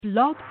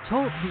Blog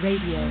Talk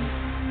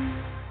Radio.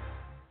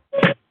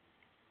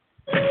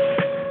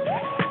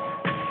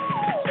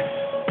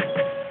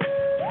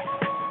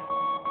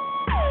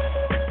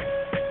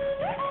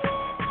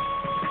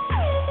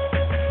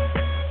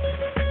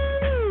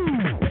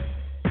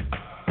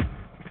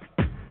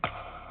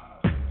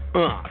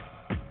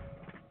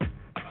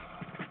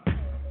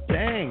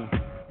 Dang.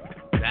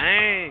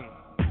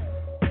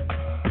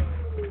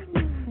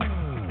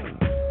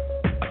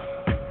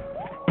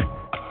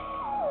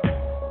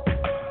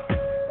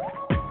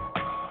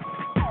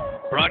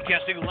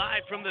 Broadcasting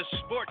live from the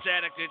Sports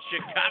Addict in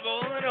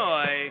Chicago,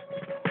 Illinois.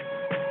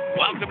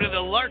 Welcome to the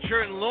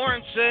Larcher and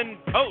Lorensen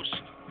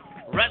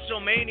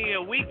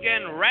post-WrestleMania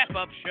weekend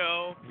wrap-up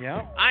show.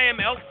 Yeah. I am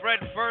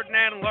Alfred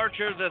Ferdinand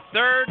Larcher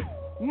III.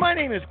 My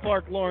name is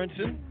Clark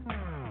Lorensen.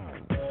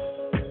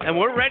 And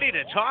we're ready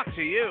to talk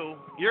to you.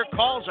 Your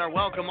calls are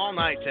welcome all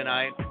night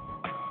tonight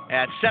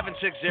at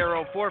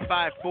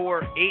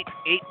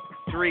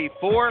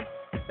 760-454-8834.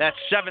 That's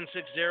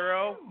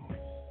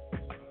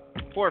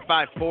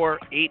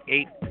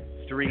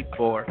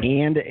 760-454-8834.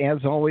 And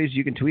as always,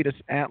 you can tweet us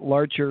at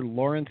Larcher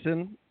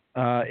Lorensen.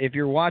 If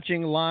you're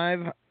watching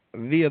live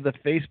via the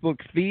Facebook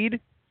feed,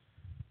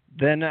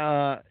 then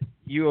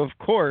you, of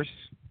course,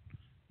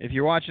 if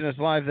you're watching us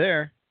live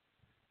there,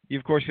 you,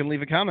 of course, can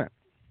leave a comment.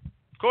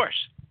 Of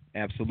course.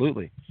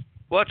 Absolutely.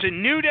 Well, it's a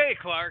new day,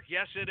 Clark.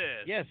 Yes, it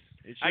is. Yes,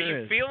 it sure Are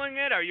you is. feeling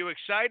it? Are you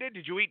excited?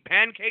 Did you eat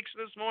pancakes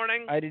this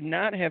morning? I did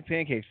not have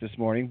pancakes this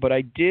morning, but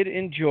I did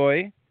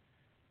enjoy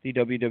the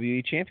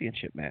WWE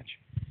Championship match.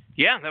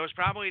 Yeah, that was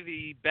probably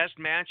the best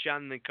match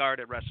on the card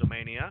at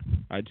WrestleMania.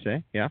 I'd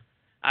say, yeah.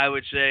 I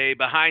would say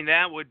behind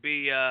that would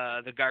be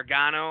the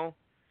Gargano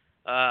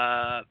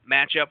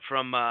matchup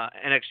from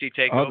NXT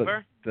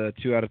TakeOver. Oh, the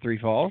 2 out of 3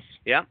 falls.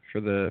 Yeah. For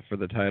the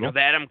title. With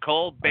Adam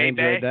Cole, I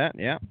enjoyed that.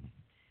 Yeah.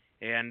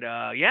 And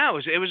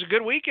it was a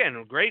good weekend.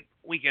 A great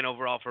weekend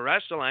overall for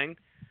wrestling.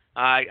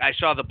 I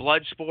saw the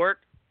Bloodsport.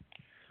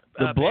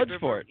 The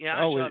Bloodsport. Yeah, I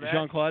saw with that.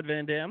 Jean-Claude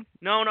Van Damme.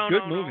 No,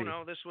 Good movie.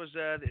 no. This was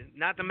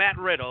not the Matt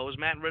Riddle. It was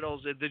Matt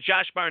Riddle's the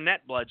Josh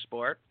Barnett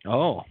Bloodsport.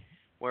 Oh.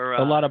 Where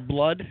a lot of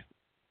blood.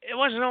 It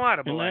wasn't a lot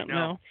of blood.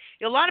 No.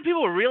 A lot of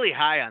people were really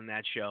high on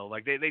that show.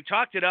 Like they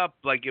talked it up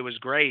like it was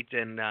great,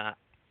 and I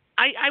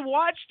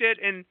watched it,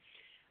 and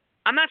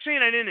I'm not saying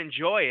I didn't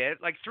enjoy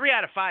it. Like 3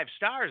 out of 5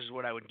 stars is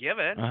what I would give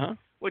it.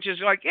 Which is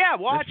like, yeah,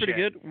 watch That's pretty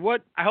good.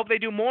 What? I hope they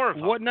do more of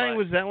it. What night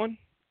was that one?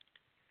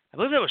 I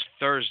believe that was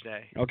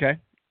Thursday. Okay.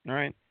 All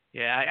right.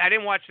 Yeah, I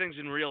didn't watch things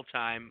in real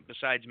time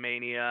besides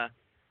Mania.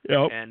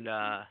 Yep. And,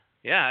 I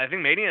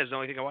think Mania is the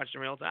only thing I watched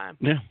in real time.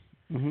 Yeah.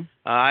 Mm-hmm.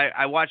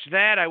 I watched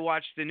that. I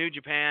watched the New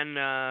Japan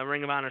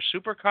Ring of Honor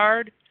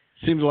Supercard.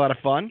 Seems a lot of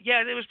fun.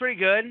 Yeah, it was pretty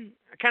good.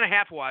 I kind of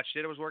half-watched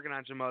it. I was working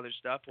on some other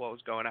stuff while it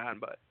was going on.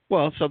 But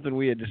well, something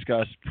we had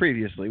discussed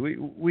previously.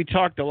 We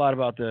talked a lot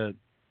about the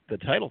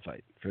title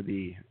fight for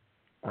the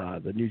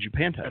New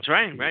Japan title. That's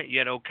right. You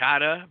had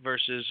Okada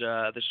versus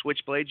the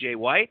Switchblade, Jay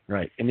White.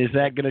 Right. And is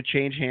that going to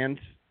change hands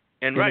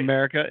in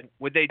America?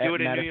 Would they do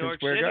it in Madison New York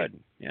Square City?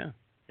 Garden? Yeah.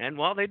 And,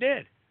 well, they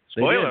did.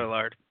 They Spoiler did.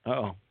 alert.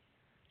 Uh-oh.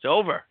 It's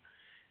over.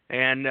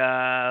 And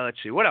let's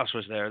see. What else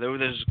was there? There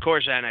was, of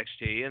course,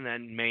 NXT and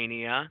then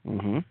Mania.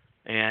 Mm-hmm.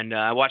 And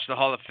I watched the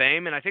Hall of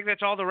Fame. And I think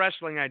that's all the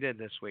wrestling I did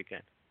this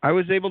weekend. I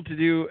was able to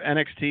do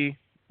NXT,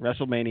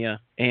 WrestleMania,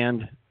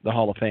 and the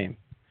Hall of Fame,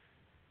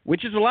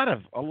 which is a lot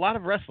of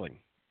wrestling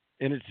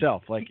in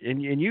itself. Like,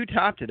 and you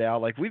topped it, Al.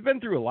 Like, we've been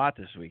through a lot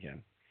this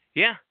weekend.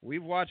 Yeah.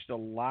 We've watched a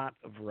lot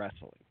of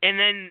wrestling. And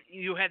then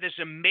you had this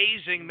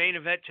amazing main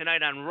event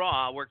tonight on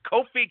Raw where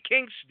Kofi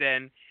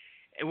Kingston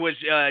was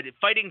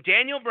fighting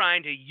Daniel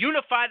Bryan to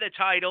unify the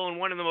title in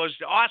one of the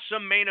most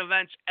awesome main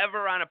events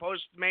ever on a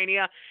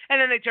post-Mania. And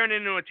then they turned it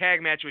into a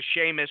tag match with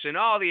Sheamus, and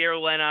all the air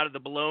went out of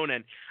the balloon.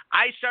 And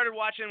I started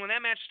watching. When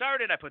that match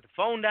started, I put the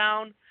phone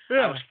down.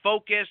 Yeah. I was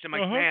focused. I'm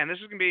like, man, this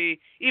is going to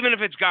be, even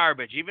if it's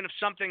garbage, even if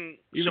something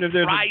even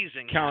surprising if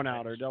there's a count happens,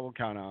 out or double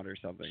count out or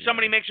something.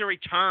 Somebody makes a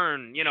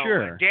return,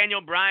 sure.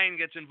 Daniel Bryan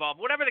gets involved,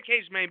 whatever the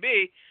case may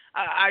be,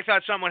 I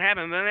thought something would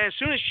happen. And then as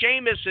soon as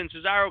Sheamus and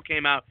Cesaro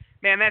came out,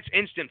 man, that's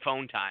instant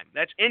phone time.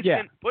 That's instant.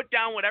 Yeah. Put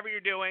down whatever you're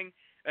doing.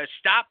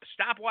 Stop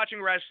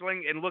watching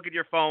wrestling and look at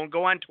your phone.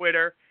 Go on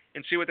Twitter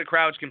and see what the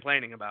crowd's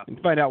complaining about. And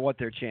find out what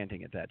they're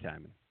chanting at that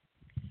time.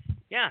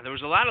 Yeah, there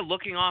was a lot of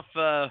looking off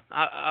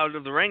out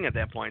of the ring at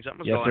that point.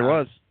 Something was going on. Yes, there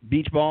was.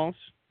 Beach balls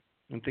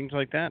and things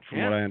like that,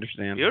 from what I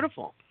understand.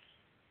 Beautiful.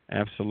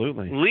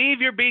 Absolutely.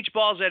 Leave your beach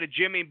balls at a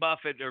Jimmy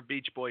Buffett or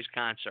Beach Boys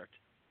concert.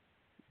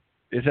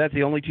 Is that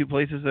the only 2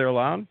 places they're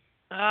allowed?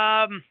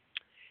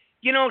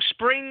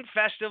 Spring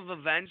festive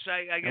events,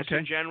 I guess,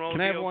 in general.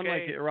 Can I have one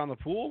like around the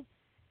pool?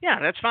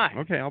 Yeah, that's fine.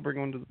 Okay, I'll bring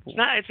one to the pool.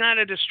 It's not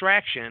a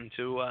distraction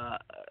to a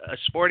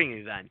sporting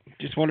event.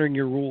 Just wondering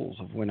your rules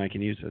of when I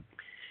can use it.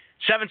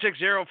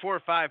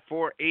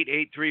 760-454-8834.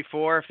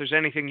 If there's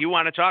anything you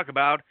want to talk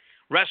about,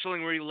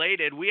 wrestling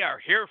related, we are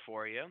here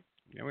for you.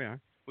 Yeah, we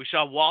are. We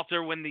saw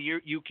Walter win the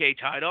UK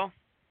title.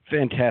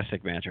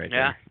 Fantastic match right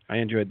there. I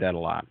enjoyed that a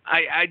lot.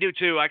 I do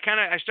too. I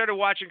started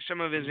watching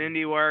some of his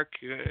indie work,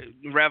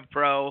 Rev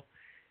Pro,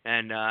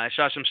 And I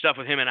saw some stuff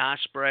with him and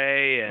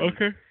Ospreay. And,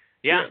 Okay.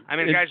 Yeah, I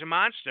mean, the guy's a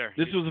monster.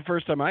 This was the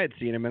first time I had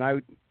seen him, and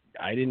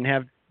I didn't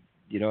have,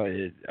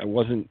 I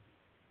wasn't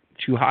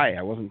too high.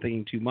 I wasn't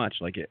thinking too much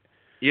like it.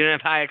 You didn't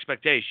have high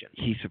expectations.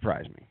 He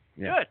surprised me.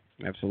 Yeah,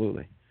 Good.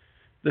 Absolutely.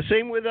 The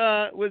same with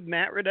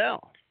Matt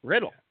Riddle.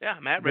 Yeah,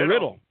 Matt The Riddle.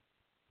 Riddle.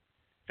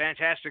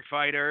 Fantastic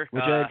fighter.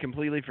 Which I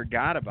completely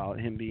forgot about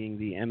him being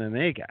the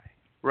MMA guy.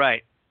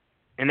 Right.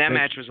 And that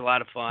match was a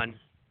lot of fun.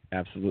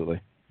 Absolutely.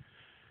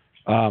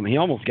 He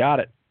almost got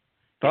it.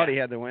 Thought he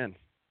had to win.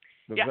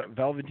 The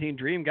Velveteen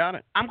Dream got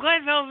it. I'm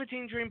glad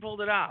Velveteen Dream pulled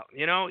it out.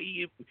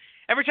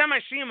 Every time I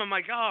see him, I'm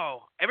like,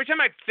 oh. Every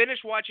time I finish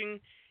watching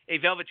a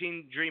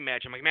Velveteen Dream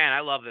match, I'm like, man,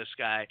 I love this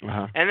guy.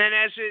 Uh-huh. And then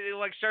as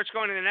it starts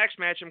going to the next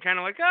match, I'm kind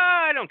of like,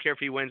 I don't care if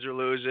he wins or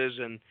loses.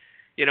 And,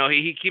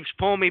 he keeps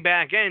pulling me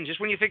back in. Just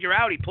when you think you're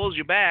out, he pulls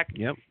you back.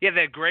 Yep. Yeah,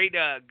 that great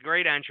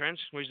entrance,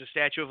 where's the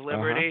Statue of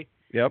Liberty.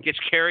 Uh-huh. Yep. Gets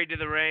carried to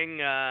the ring,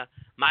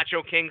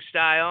 Macho King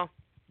style.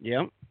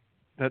 Yep.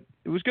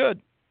 It was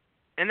good.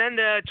 And then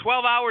the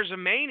 12 Hours of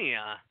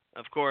Mania,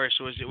 of course,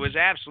 was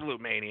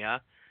absolute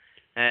mania.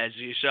 As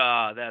you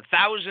saw, the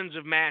thousands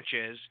of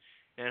matches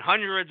and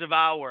hundreds of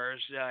hours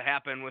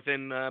happen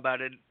within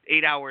about an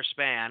 8-hour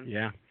span.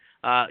 Yeah.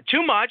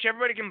 Too much.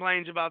 Everybody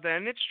complains about that,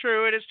 and it's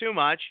true. It is too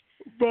much.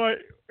 But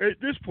at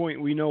this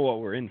point, we know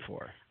what we're in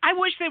for. I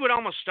wish they would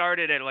almost start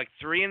it at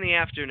 3 in the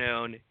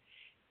afternoon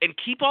and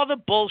keep all the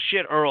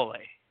bullshit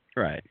early.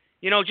 Right.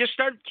 Just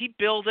keep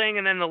building,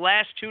 and then the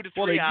last 2 to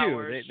 3 hours.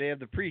 Well, they do. They have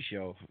the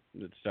pre-show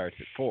that starts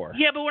at 4.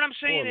 Yeah, but what I'm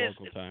saying is,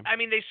 local time. I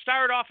mean, they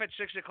start off at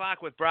 6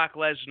 o'clock with Brock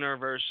Lesnar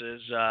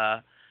versus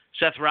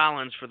Seth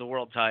Rollins for the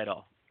world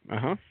title.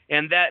 Uh-huh.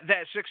 And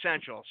that's 6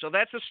 Central. So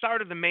that's the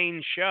start of the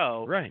main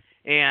show. Right.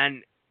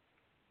 And,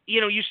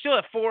 you still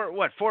have 4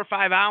 or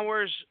 5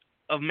 hours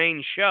of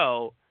main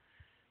show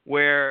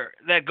where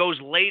that goes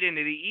late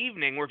into the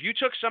evening, where if you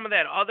took some of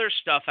that other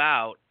stuff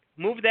out,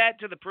 move that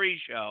to the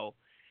pre-show,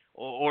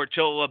 or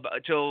till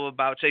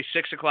about, say,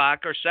 6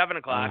 o'clock or 7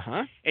 o'clock,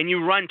 uh-huh. and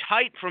you run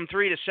tight from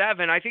 3 to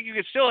 7, I think you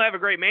could still have a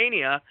great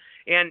Mania,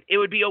 and it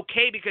would be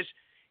okay because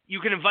you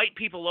can invite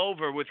people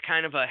over with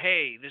kind of a,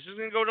 hey, this is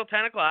going to go till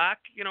 10 o'clock,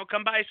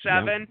 come by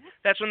 7. Yep.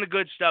 That's when the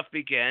good stuff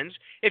begins.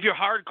 If you're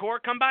hardcore,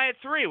 come by at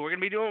 3. We're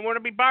going to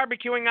be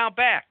barbecuing out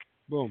back.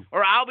 Boom.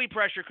 Or I'll be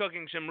pressure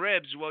cooking some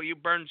ribs while you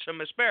burn some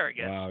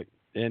asparagus.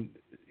 And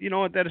you know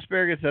what? That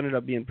asparagus ended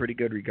up being pretty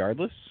good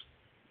regardless.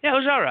 Yeah, it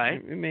was all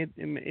right.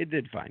 It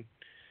did fine.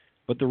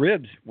 But the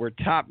ribs were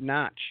top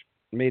notch,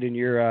 made in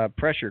your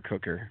pressure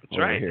cooker. That's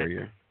right.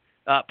 Here.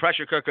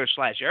 Pressure cooker /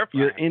 air fryer.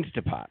 Your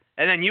Instapot.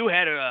 And then you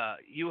had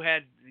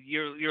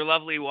your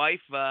lovely wife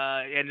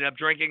ended up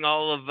drinking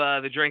all of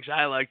the drinks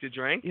I like to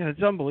drink. Yeah,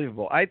 it's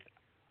unbelievable. I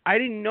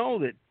didn't know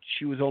that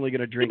she was only going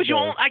to drink.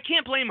 Yeah, but I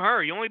can't blame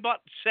her. You only bought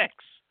 6.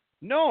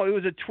 No, it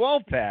was a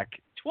 12-pack.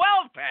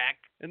 12-pack.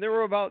 And there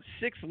were about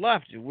 6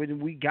 left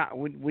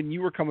when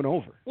you were coming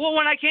over. Well,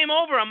 when I came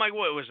over, I'm like,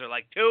 what was there,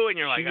 2? And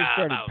you're like, she just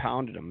started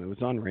pounding them. It was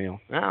unreal.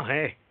 Oh,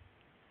 hey.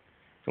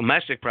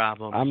 Domestic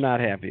problems. I'm not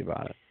happy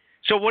about it.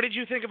 So what did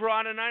you think of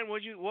Raw tonight?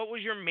 What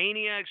was your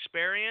Mania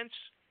experience?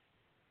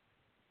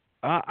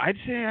 I'd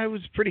say I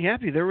was pretty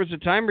happy. There was a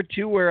time or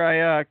two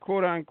where I,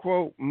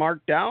 quote-unquote,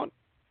 marked out.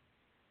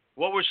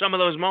 What were some of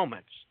those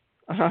moments?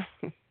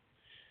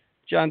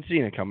 John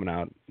Cena coming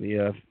out.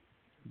 The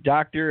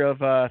doctor of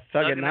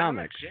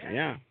thugonomics.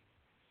 Yeah.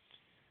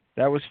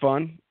 That was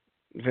fun.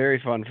 Very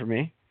fun for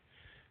me.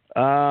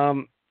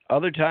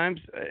 Other times,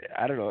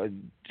 I don't know,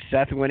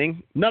 Seth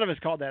winning. None of us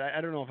called that.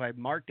 I don't know if I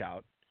marked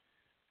out.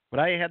 But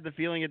I had the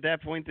feeling at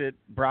that point that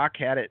Brock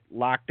had it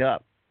locked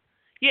up.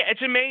 Yeah,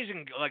 it's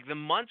amazing. The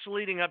months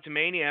leading up to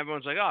Mania,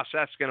 everyone's like, oh,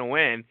 Seth's going to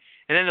win.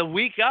 And then the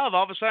week of,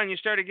 all of a sudden, you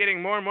started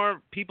getting more and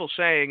more people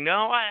saying,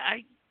 no,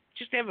 I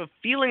just have a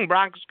feeling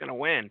Brock's going to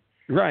win.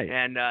 Right.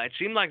 And it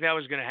seemed like that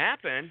was going to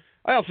happen.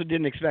 I also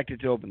didn't expect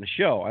it to open the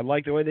show. I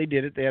liked the way they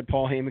did it. They had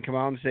Paul Heyman come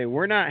out and say,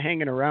 we're not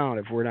hanging around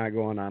if we're not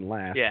going on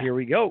last. Yeah. Here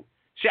we go.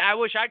 See, I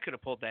wish I could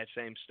have pulled that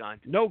same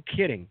stunt. No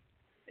kidding.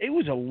 It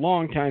was a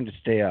long time to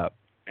stay up.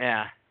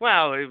 Yeah.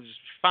 Well, it was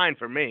fine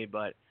for me,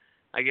 but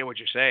I get what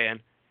you're saying.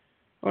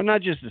 Well,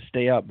 not just to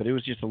stay up, but it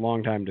was just a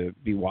long time to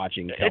be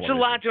watching television. It's a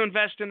lot to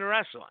invest into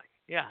wrestling.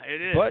 Yeah,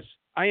 it is. But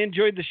I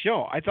enjoyed the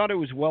show. I thought it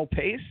was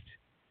well-paced.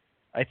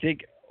 I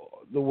think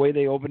the way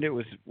they opened it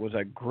was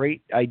a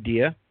great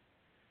idea.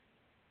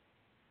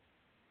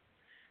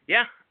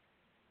 Yeah.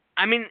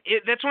 I mean,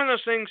 that's one of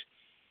those things,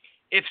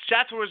 if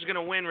Seth was going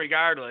to win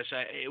regardless,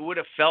 it would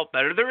have felt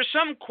better. There were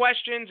some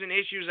questions and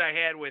issues I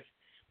had with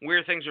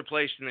where things were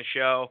placed in the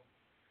show.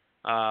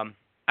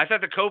 I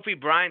thought the Kofi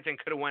Bryan thing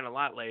could have went a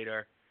lot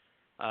later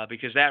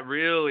because that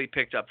really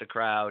picked up the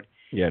crowd.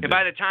 Yeah, and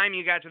by the time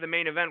you got to the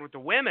main event with the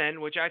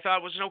women, which I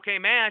thought was an okay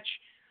match,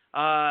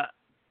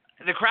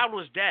 the crowd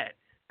was dead.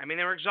 I mean,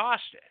 they were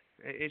exhausted.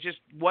 It just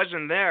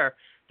wasn't there,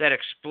 that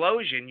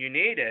explosion you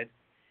needed.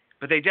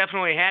 But they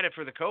definitely had it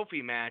for the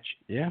Kofi match.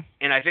 Yeah.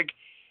 And I think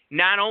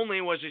not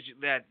only was it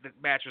that the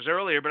match was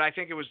earlier, but I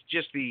think it was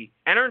just the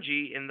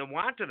energy and the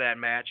want of that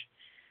match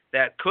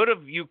that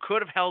you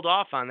could have held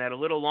off on that a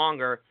little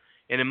longer,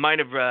 and it might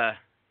have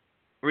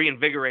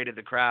reinvigorated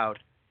the crowd.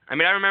 I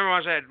mean, I remember I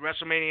was at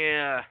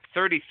WrestleMania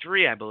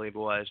 33, I believe it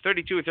was,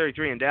 32 or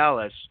 33 in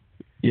Dallas.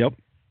 Yep.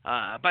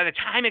 By the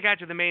time it got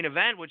to the main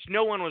event, which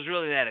no one was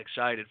really that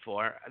excited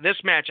for, this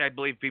match I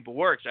believe people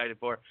were excited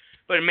for,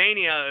 but in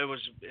Mania it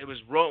was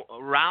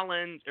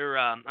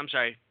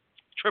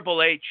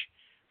Triple H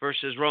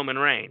versus Roman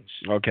Reigns.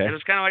 Okay. And it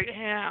was kind of like,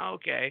 yeah,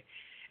 okay.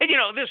 And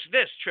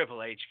this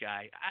Triple H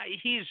guy,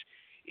 he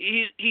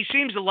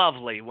seems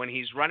lovely when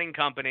he's running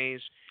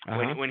companies,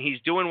 when he's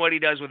doing what he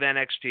does with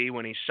NXT,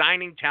 when he's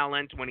signing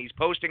talent, when he's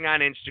posting on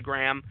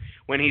Instagram,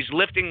 when he's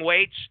lifting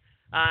weights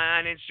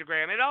on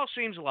Instagram. It all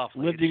seems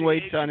lovely. Lifting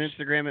weights on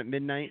Instagram at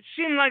midnight. It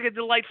seemed like a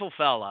delightful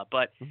fella,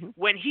 but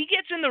when he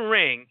gets in the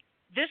ring,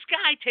 this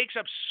guy takes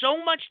up so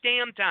much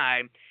damn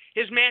time.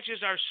 His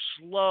matches are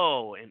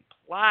slow and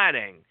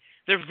plodding.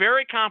 They're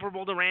very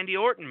comparable to Randy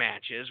Orton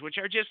matches, which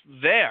are just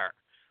there.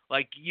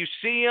 Like, you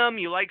see them,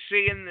 you like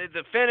seeing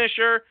the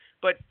finisher,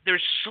 but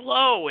they're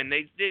slow, and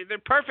they're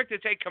perfect to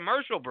take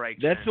commercial breaks.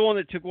 That's the one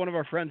that took one of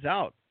our friends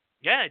out.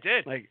 Yeah, it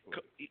did. Like,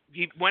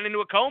 he went into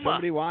a coma.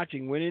 Somebody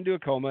watching went into a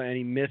coma, and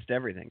he missed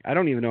everything. I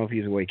don't even know if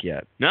he's awake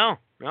yet. No,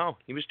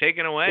 he was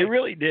taken away. It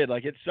really did.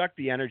 Like, it sucked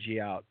the energy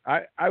out.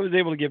 I was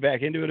able to get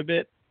back into it a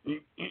bit,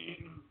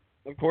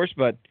 of course,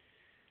 but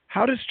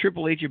how does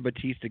Triple H and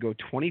Batista go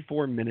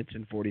 24 minutes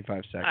and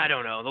 45 seconds? I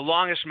don't know. The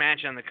longest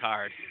match on the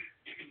card.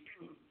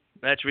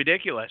 That's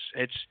ridiculous.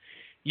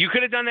 You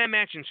could have done that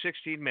match in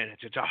 16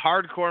 minutes. It's a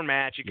hardcore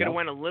match. You could have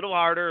went a little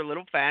harder, a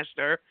little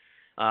faster.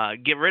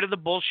 Get rid of the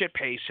bullshit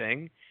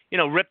pacing.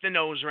 Rip the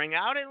nose ring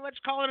out, and let's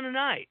call it a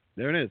night.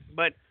 There it is.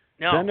 But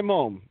no. Send him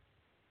home.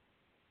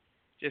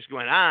 Just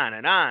going on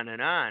and on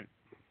and on.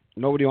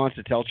 Nobody wants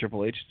to tell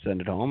Triple H to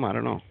send it home. I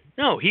don't know.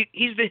 No,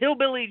 he's the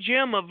Hillbilly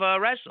Jim of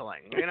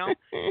wrestling.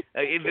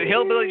 The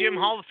Hillbilly Jim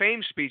Hall of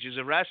Fame speeches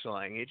of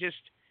wrestling. It's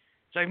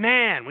like,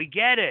 man, we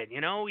get it.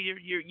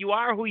 You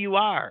are who you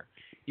are.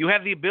 You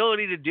have the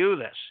ability to do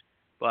this.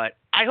 But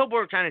I hope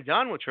we're kind of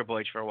done with Triple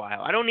H for a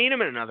while. I don't need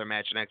him in another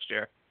match next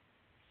year.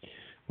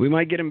 We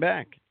might get him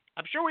back.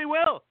 I'm sure we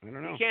will. I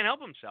don't know. He can't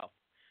help himself.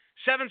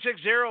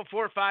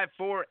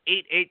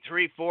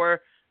 760-454-8834.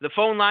 The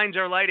phone lines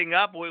are lighting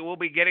up. We will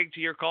be getting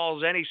to your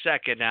calls any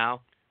second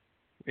now.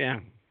 Yeah,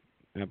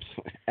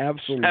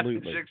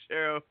 absolutely.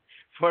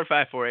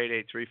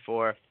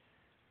 760-454-8834.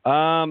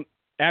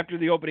 After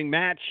the opening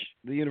match,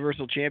 the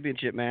Universal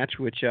Championship match,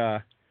 which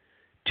 2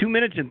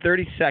 minutes and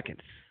 30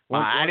 seconds.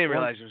 I didn't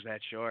realize it was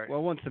that short.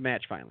 Well, once the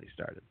match finally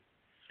started.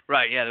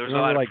 Right, yeah, there was a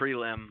lot of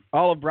prelim.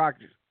 All of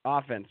Brock's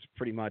offense,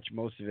 pretty much,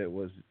 most of it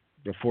was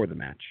before the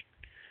match.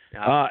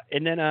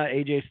 And then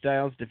AJ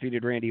Styles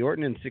defeated Randy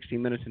Orton in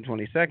 16 minutes and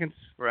 20 seconds.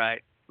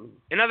 Right.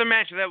 Another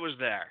match that was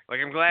there. Like,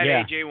 I'm glad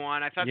AJ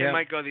won. I thought they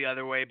might go the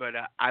other way, but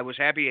I was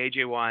happy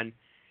AJ won.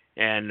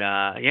 And,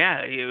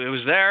 it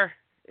was there.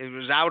 It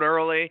was out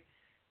early.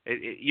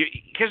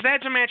 Because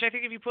that's a match I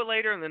think if you put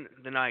later in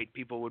the night,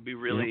 people would be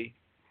really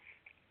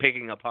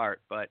picking apart.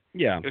 But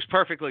it was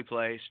perfectly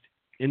placed.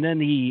 And then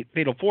the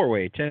Fatal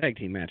 4-Way Tag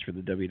Team match for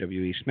the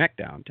WWE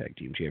SmackDown Tag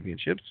Team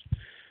Championships.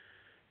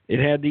 It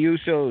had the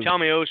Usos. Tell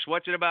me, Oos,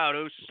 what's it about,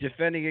 Oos?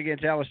 Defending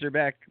against Aleister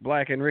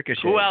Black and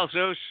Ricochet. Who else,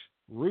 Oos?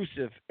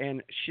 Rusev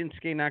and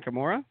Shinsuke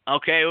Nakamura.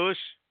 Okay, Oos.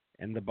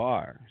 And The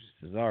Bar,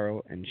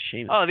 Cesaro and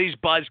Sheamus. Oh, these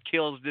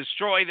buzzkills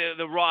destroy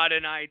the Raw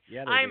tonight.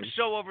 Yeah, I'm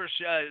so over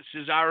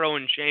Cesaro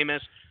and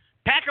Sheamus.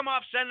 Pack them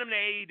off, send them to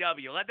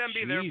AEW. Let them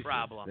be their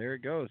problem. There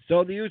it goes.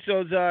 So the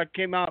Usos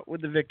came out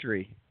with the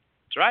victory.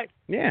 That's right.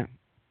 Yeah.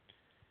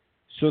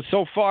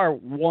 So far,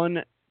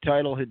 one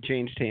title had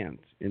changed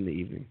hands in the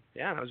evening.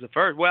 Yeah, that was the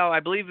first. Well, I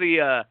believe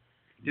did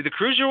the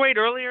Cruiserweight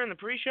earlier in the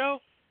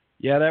pre-show?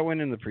 Yeah, that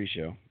went in the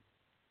pre-show.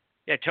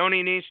 Yeah,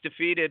 Tony Nese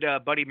defeated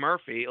Buddy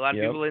Murphy. A lot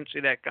of people didn't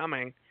see that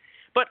coming.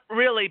 But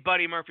really,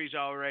 Buddy Murphy's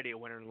already a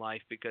winner in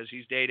life because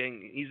he's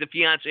the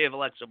fiancé of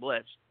Alexa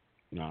Bliss.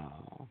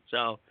 No.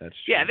 So, that's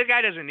true. Yeah, the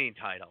guy doesn't need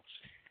titles.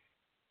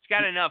 He's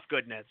got enough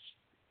goodness.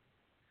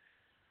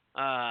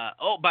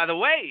 By the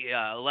way,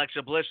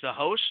 Alexa Bliss, the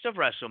host of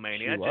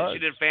WrestleMania, she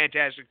did a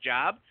fantastic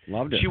job.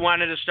 Loved it. She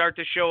wanted to start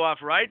the show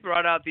off right,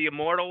 brought out the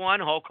immortal one,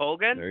 Hulk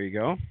Hogan. There you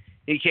go.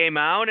 He came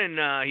out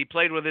and he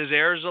played with his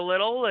airs a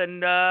little,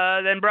 and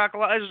then Brock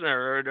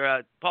Lesnar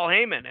or Paul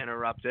Heyman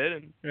interrupted.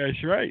 And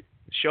that's right.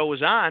 The show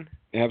was on.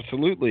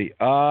 Absolutely.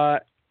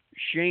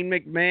 Shane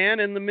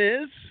McMahon and The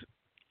Miz.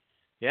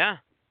 Yeah.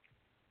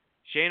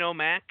 Shane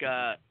O'Mac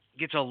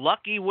gets a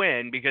lucky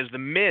win because The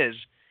Miz,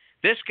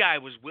 this guy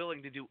was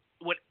willing to do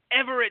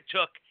whatever it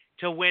took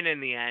to win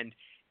in the end.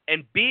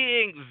 And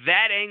being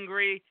that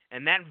angry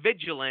and that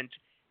vigilant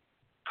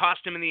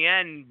cost him in the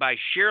end by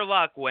sheer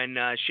luck when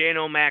Shane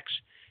O'Mac's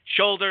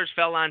shoulders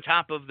fell on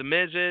top of The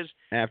Miz's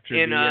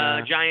in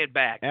a giant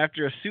back.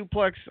 After a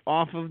suplex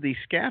off of the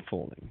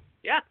scaffolding.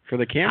 Yeah. For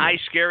the camera. High,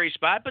 scary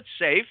spot, but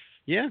safe.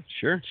 Yeah,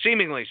 sure.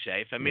 Seemingly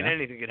safe. I mean,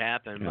 anything could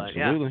happen.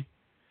 Absolutely. But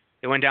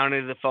they went down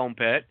into the foam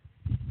pit.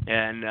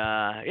 And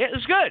it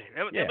was good.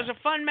 It was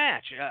a fun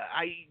match.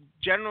 I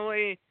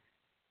generally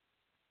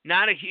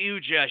Not a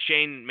huge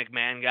Shane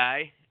McMahon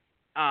guy.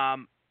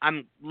 I'm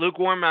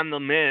lukewarm on The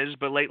Miz,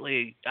 but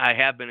lately I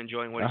have been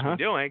enjoying what he's been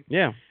doing.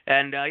 Yeah.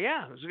 And,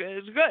 it was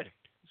good.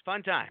 It's a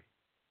fun time.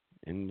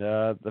 And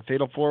the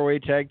Fatal 4-Way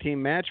Tag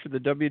Team match for the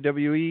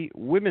WWE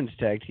Women's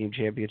Tag Team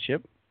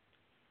Championship.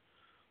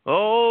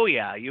 Oh,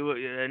 yeah.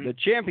 The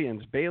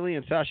champions, Bayley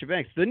and Sasha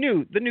Banks. The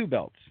new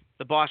belts.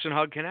 The Boston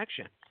Hug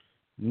Connection.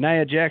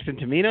 Nia Jax and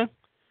Tamina,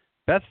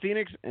 Beth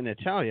Phoenix and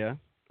Natalya.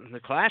 The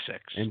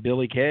classics. And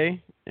Billie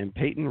Kay and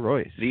Peyton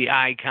Royce. The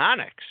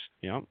Iconics.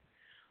 Yep.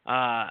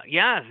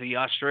 The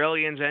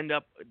Australians end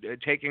up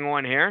taking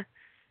one here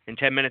in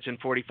 10 minutes and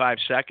 45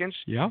 seconds.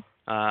 Yeah.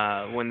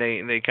 When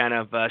they kind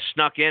of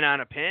snuck in on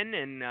a pin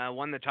and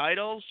won the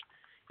titles.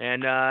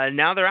 And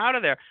now they're out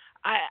of there.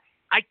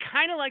 I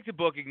kind of like the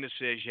booking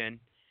decision.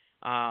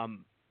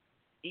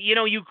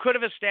 You could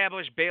have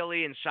established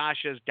Bayley and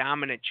Sasha as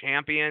dominant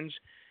champions,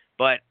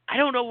 but I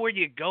don't know where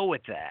you go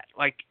with that.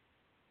 Like,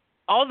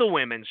 all the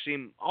women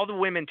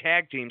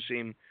tag teams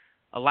seem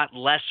a lot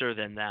lesser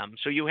than them.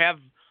 So you have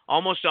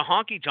almost a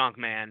honky-tonk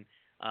man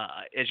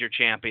as your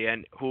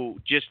champion who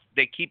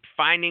they keep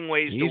finding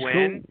ways to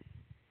win. Cool.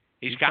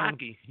 He's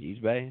cocky. He's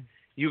bad.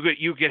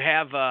 You could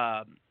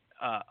have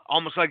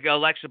almost like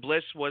Alexa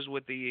Bliss was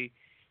with the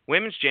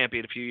women's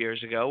champion a few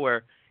years ago,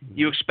 where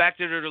you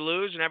expected her to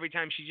lose, and every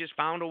time she just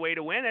found a way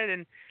to win it.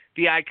 And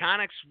the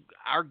Iconics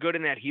are good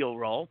in that heel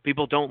role.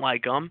 People don't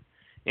like them.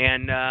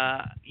 And,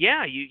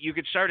 you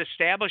could start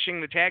establishing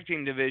the tag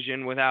team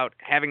division without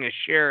having a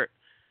share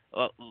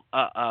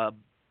a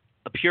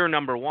pure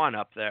number one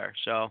up there.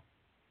 So.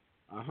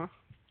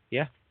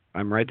 Yeah,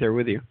 I'm right there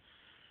with you.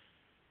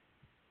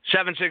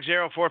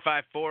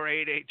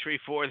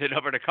 760-454-8834, the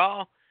number to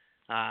call.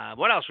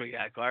 What else we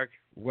got, Clark?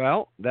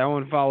 Well, that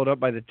one followed up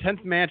by the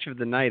 10th match of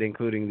the night,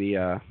 including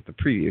the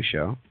preview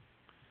show.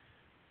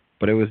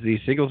 But it was the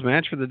singles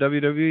match for the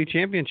WWE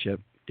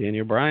Championship.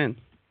 Daniel Bryan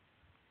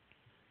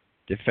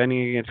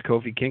defending against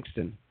Kofi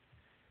Kingston.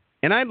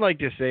 And I'd like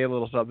to say a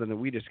little something that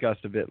we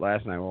discussed a bit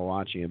last night while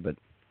watching it, but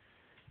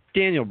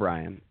Daniel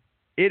Bryan,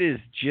 it is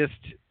just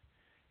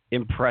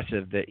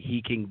impressive that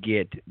he can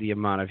get the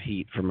amount of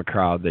heat from a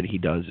crowd that he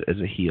does as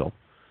a heel.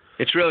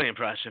 It's really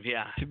impressive,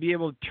 yeah. To be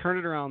able to turn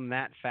it around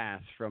that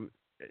fast from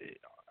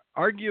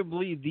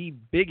arguably the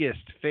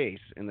biggest face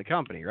in the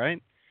company,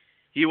 right?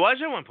 He was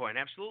at one point,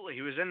 absolutely.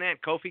 He was in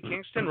that Kofi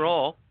Kingston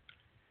role.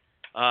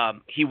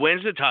 He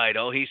wins the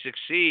title. He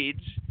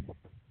succeeds.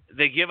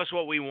 They give us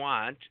what we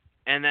want.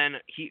 And then,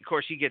 of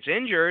course, he gets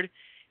injured.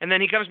 And then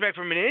he comes back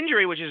from an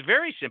injury, which is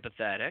very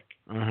sympathetic.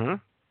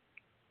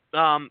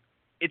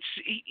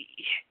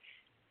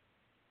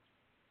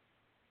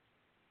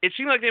 It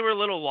seemed like they were a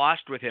little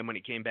lost with him when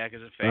he came back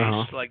as a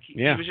face. Like,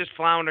 he was just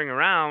floundering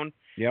around.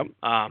 Yep.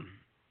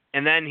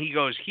 And then he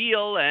goes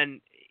heel, and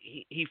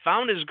he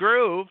found his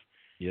groove.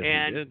 Yes,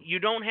 and he did. You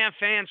don't have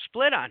fans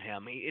split on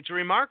him. It's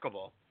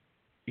remarkable.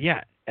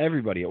 Yeah,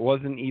 everybody. It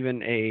wasn't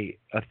even a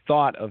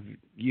thought of,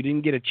 you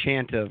didn't get a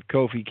chant of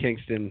Kofi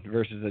Kingston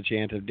versus a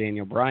chant of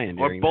Daniel Bryan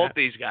or during both that.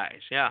 These guys,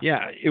 yeah.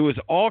 Yeah, it was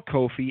all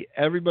Kofi.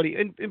 Everybody,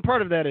 and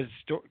part of that is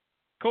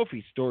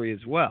Kofi's story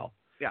as well.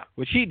 Yeah,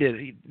 which he did.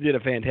 He did a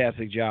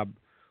fantastic job.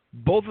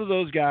 Both of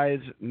those guys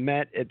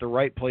met at the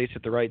right place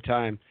at the right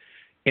time,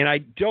 and I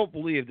don't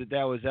believe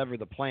that was ever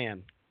the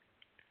plan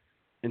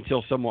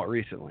until somewhat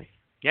recently.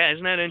 Yeah,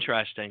 isn't that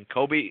interesting?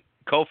 Kofi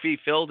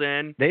filled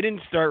in. They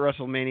didn't start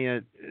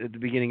WrestleMania at the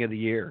beginning of the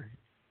year.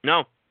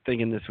 No.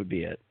 Thinking this would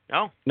be it.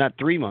 No. Not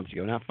 3 months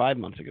ago, not 5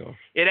 months ago.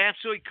 It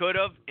absolutely could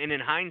have, and in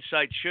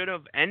hindsight should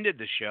have ended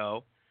the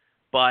show,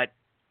 but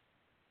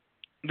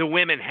the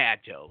women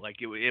had to.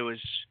 Like, it was...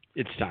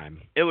 It's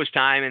time. It was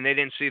time, and they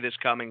didn't see this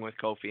coming with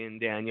Kofi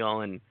and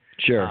Daniel. And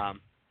sure.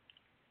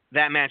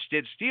 That match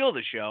did steal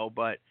the show,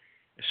 but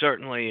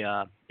certainly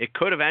it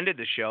could have ended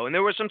the show. And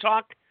there was some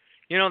talk,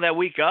 that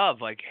week of,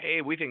 like,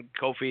 hey, we think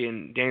Kofi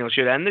and Daniel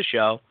should end the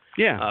show.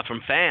 Yeah.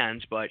 From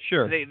fans, but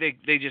sure.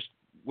 They just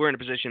were in a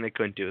position they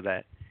couldn't do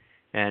that.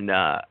 And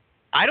I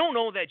don't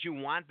know that you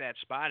want that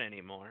spot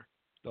anymore.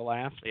 The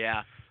last?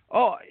 Yeah.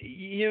 Oh,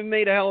 you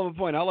made a hell of a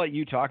point. I'll let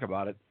you talk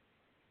about it.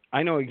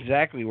 I know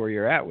exactly where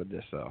you're at with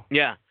this, though.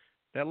 Yeah.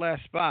 That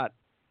last spot.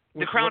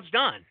 The crowd's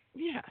done.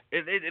 Yeah.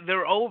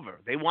 They're over.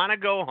 They want to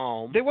go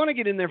home. They want to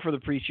get in there for the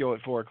pre-show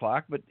at 4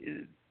 o'clock, but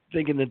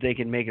thinking that they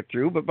can make it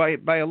through. But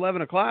by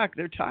 11 o'clock,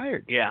 they're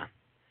tired. Yeah.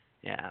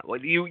 Yeah.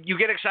 Well, you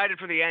get excited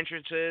for the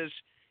entrances.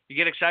 You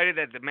get excited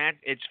that the match,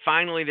 it's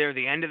finally there,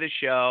 the end of the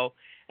show.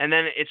 And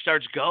then it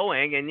starts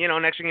going, and,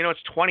 next thing you know,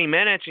 it's 20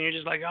 minutes, and you're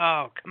just like,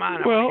 oh, come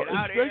on. Well, get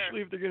out of here. especially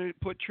if they're going to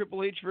put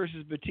Triple H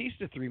versus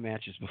Batista 3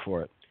 matches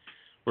before it.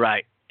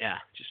 Right, yeah.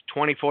 Just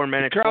 24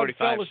 minutes, the crowd 45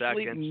 fell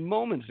asleep seconds.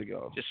 Moments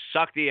ago. Just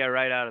sucked the air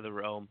right out of the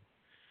room.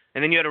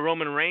 And then you had a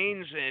Roman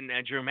Reigns and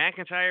a Drew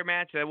McIntyre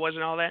match that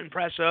wasn't all that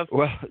impressive.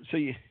 Well,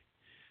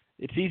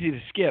 it's easy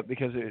to skip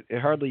because it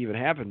hardly even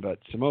happened, but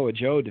Samoa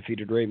Joe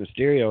defeated Rey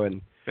Mysterio,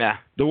 and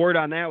the word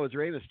on that was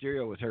Rey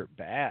Mysterio was hurt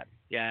bad.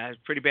 Yeah, it's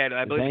pretty bad.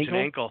 I believe it's an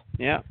ankle.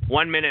 Yeah.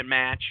 1 minute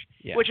match,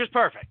 which was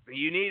perfect.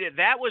 You needed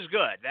that was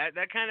good.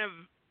 That kind of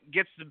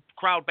gets the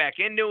crowd back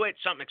into it.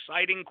 Something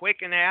exciting, quick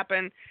can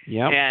happen.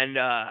 Yep. And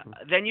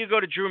then you go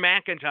to Drew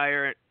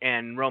McIntyre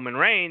and Roman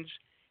Reigns,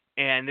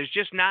 and there's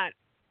just not,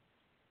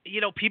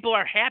 people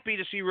are happy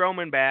to see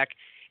Roman back.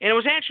 And it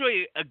was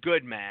actually a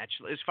good match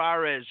as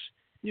far as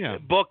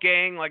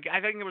booking. Like, I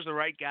think it was the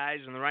right guys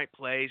in the right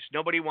place.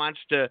 Nobody wants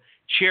to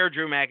cheer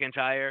Drew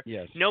McIntyre.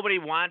 Yes. Nobody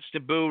wants to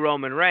boo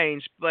Roman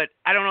Reigns. But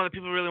I don't know that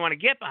people really want to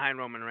get behind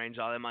Roman Reigns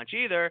all that much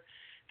either.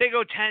 They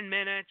go 10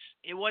 minutes.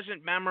 It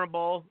wasn't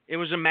memorable. It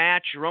was a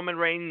match. Roman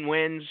Reigns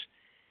wins.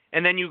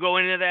 And then you go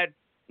into that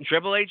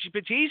Triple H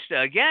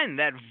Batista. Again,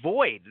 that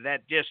void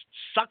that just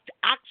sucked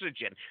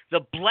oxygen. The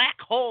black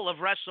hole of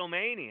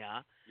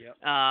WrestleMania,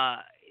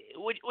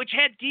 which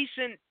had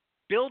decent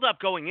build-up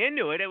going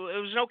into it. It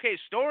was an okay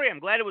story. I'm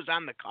glad it was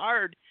on the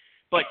card.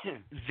 But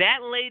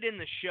that late in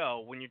the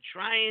show, when you're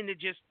trying to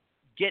just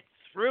get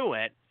through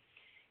it,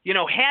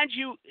 had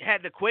you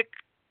had the quick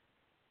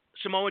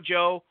Samoa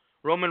Joe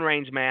Roman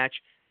Reigns match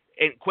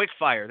and quick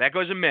fire, that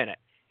goes a minute.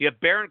 You have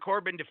Baron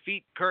Corbin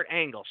defeat Kurt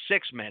Angle,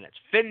 6 minutes.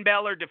 Finn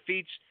Balor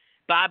defeats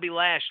Bobby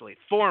Lashley,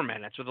 4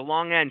 minutes with a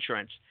long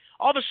entrance.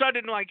 All of a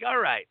sudden, like, all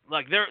right,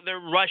 like they're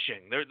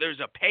rushing. There's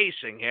a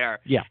pacing here.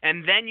 Yeah.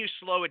 And then you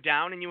slow it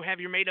down and you have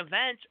your main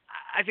event.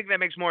 I think that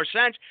makes more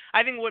sense.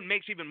 I think what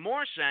makes even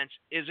more sense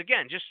is,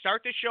 again, just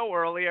start the show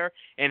earlier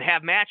and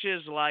have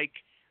matches like,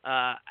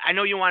 I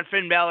know you want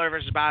Finn Balor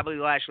versus Bobby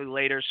Lashley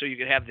later so you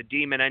could have the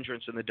demon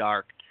entrance in the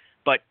dark.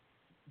 But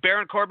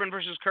Baron Corbin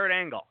versus Kurt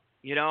Angle,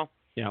 Yeah.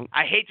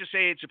 I hate to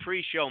say it's a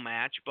pre-show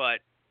match, but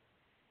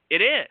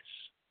it is.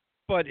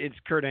 But it's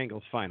Kurt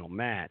Angle's final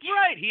match.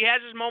 Right. He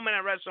has his moment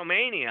at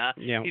WrestleMania.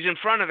 Yeah. He's in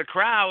front of the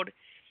crowd.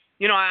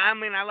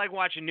 I like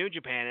watching New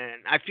Japan,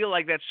 and I feel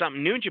like that's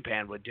something New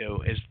Japan would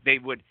do, is they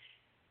would,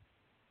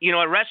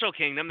 at Wrestle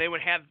Kingdom, they would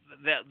have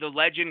the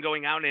legend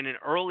going out in an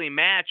early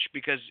match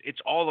because it's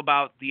all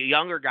about the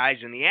younger guys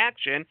in the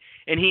action,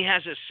 and he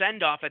has a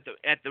send-off at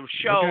the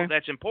show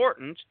that's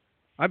important.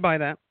 I buy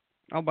that.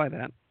 I'll buy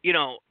that.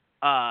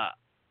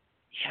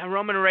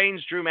 Roman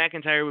Reigns, Drew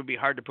McIntyre would be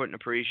hard to put in a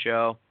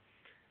pre-show.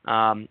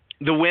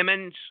 The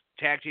women's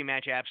tag team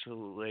match,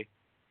 absolutely.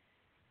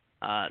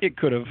 It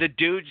could have. The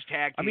dudes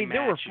tag team match.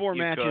 there were 4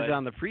 matches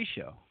on the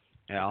pre-show.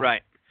 Al.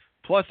 Right.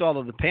 Plus all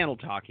of the panel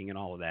talking and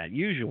all of that.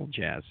 Usual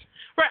jazz.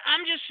 Right.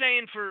 I'm just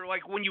saying, for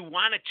like when you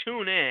want to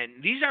tune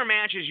in, these are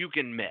matches you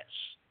can miss.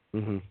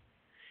 Mm-hmm.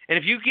 And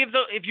if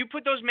you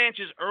put those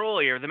matches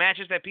earlier, the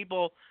matches that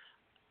people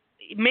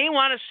may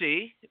want to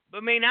see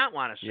but may not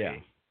want to see. Yeah.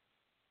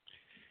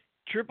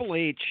 Triple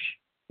H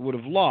would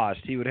have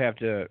lost. He would have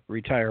to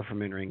retire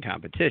from in-ring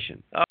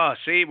competition. Oh,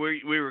 see,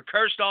 we were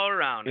cursed all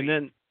around.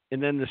 And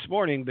then this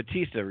morning,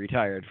 Batista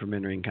retired from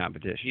in-ring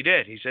competition. He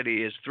did. He said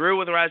he is through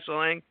with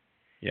wrestling.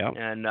 Yeah.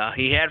 And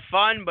he had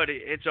fun, but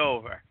it's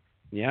over.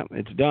 Yeah,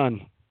 it's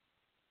done.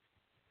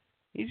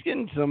 He's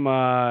getting some.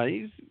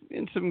 He's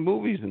in some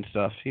movies and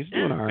stuff. He's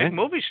doing all right. Big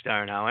movie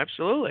star now,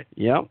 absolutely.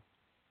 Yep.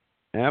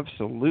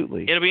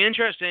 Absolutely. It'll be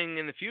interesting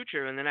in the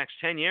future, in the next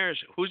 10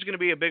 years, who's going to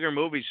be a bigger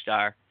movie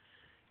star,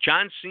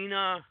 John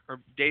Cena or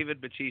David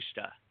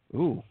Batista?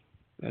 Ooh,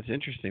 that's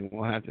interesting.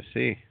 We'll have to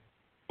see.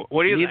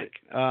 What do you think?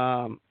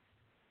 I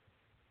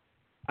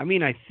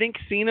think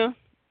Cena.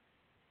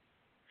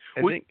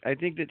 I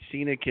think that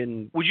Cena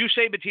can. Would you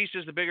say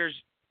Batista's the bigger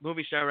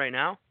movie star right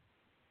now?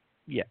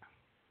 Yeah.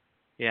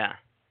 Yeah.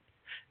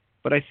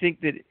 But I think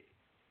that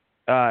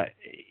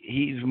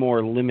he's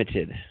more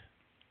limited.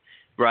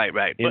 Right.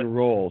 In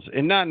roles,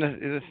 and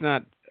it's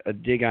not a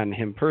dig on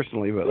him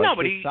personally, but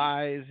his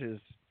size, his.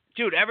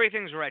 Dude,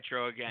 everything's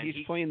retro again.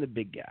 He's playing the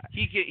big guy.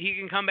 He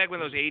can come back with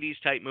those 80s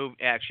type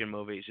action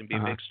movies and be a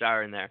big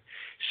star in there.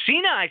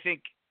 Cena, I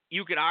think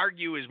you could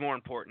argue, is more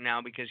important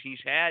now because he's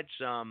had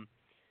some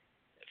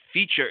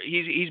feature.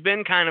 He's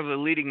been kind of a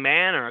leading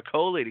man or a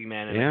co-leading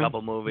man in a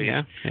couple movies.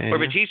 Where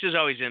Batista's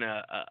always in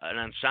an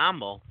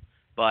ensemble.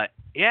 But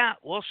yeah,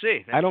 we'll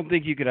see. I don't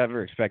think you could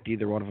ever expect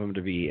either one of them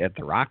to be at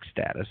The Rock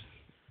status.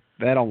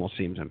 That almost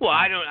seems impossible. Well,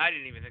 I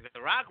didn't even think that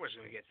The Rock was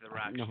going to get to The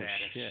Rock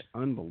status. Shit.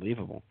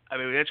 Unbelievable. I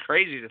mean, that's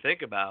crazy to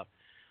think about.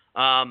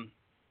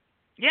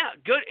 Yeah,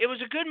 good. It was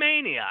a good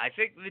Mania. I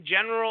think the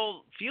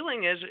general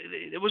feeling is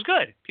it was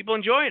good. People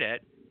enjoyed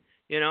it.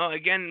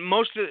 Again,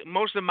 most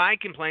of my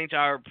complaints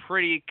are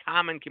pretty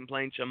common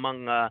complaints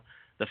among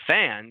the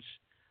fans.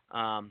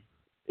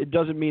 It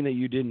doesn't mean that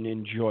you didn't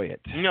enjoy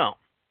it. No.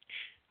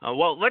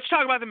 Well, let's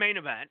talk about the main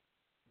event.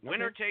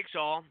 Winner takes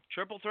all,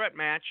 triple threat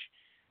match.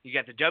 You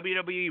got the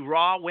WWE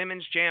Raw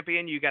Women's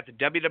Champion. You got the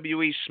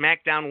WWE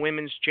SmackDown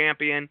Women's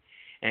Champion.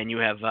 And you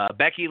have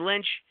Becky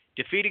Lynch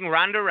defeating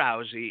Ronda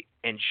Rousey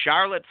and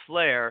Charlotte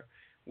Flair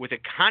with a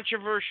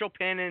controversial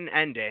pin and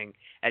ending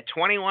at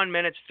 21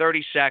 minutes,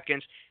 30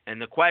 seconds.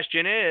 And the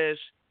question is,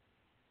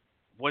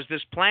 was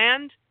this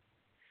planned?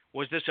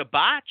 Was this a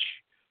botch?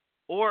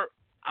 Or,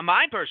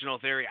 my personal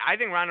theory, I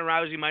think Ronda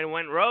Rousey might have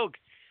went rogue.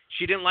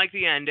 She didn't like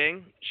the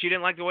ending. She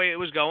didn't like the way it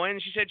was going.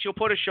 She said she'll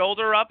put a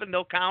shoulder up and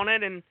they'll count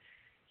it. And,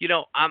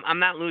 I'm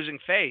not losing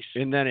face.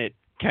 And then it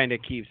kind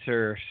of keeps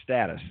her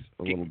status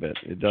a little bit.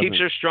 It doesn't. Keeps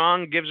her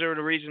strong, gives her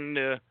the reason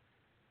to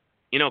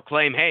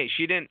claim, hey,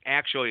 she didn't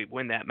actually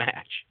win that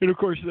match. And, of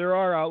course, there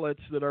are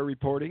outlets that are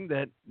reporting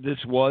that this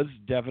was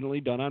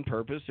definitely done on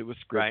purpose. It was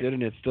scripted, Right.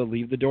 and it's to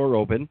leave the door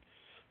open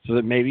so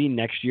that maybe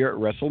next year at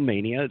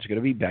WrestleMania it's going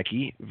to be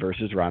Becky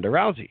versus Ronda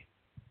Rousey.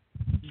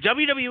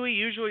 WWE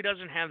usually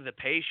doesn't have the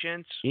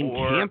patience In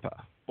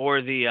Tampa.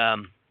 or the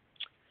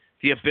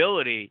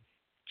ability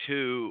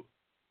to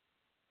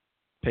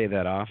Pay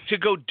that off. to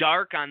go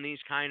dark on these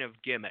kind of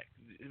gimmicks,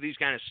 these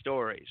kind of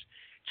stories.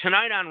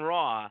 Tonight on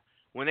Raw,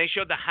 when they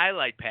showed the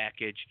highlight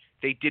package,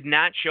 they did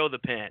not show the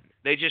pin.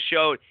 They just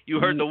showed, you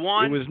heard the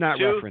 1, It was not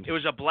 2, referenced. it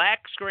was a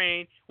black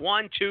screen,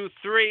 1, 2,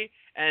 3,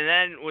 and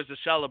then was the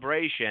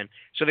celebration.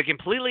 So they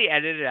completely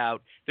edited it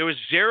out. There was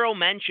zero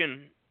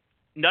mention.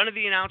 None of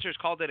the announcers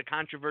called it a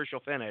controversial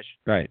finish.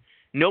 Right.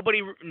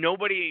 Nobody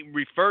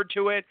referred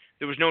to it.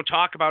 There was no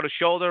talk about a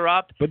shoulder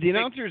up. But the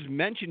announcers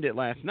mentioned it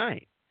last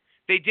night.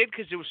 They did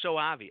because it was so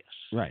obvious.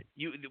 Right.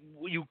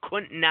 You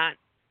couldn't not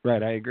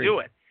Right, I agree. do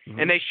it.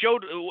 Mhm. And they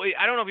showed.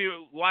 I don't know if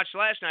you watched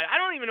last night. I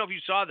don't even know if you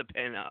saw the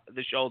pin,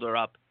 the shoulder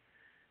up.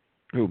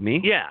 Who,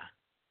 me? Yeah,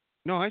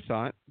 No, I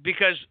saw it.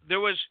 because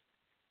there was.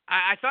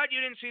 I thought you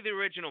didn't see the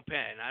original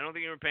pin. I don't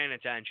think you were paying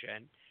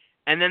attention.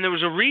 And then there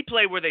was a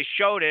replay where they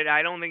showed it.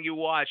 I don't think you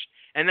watched.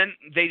 And then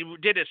they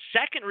did a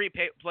second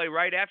replay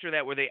right after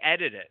that where they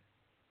edited it.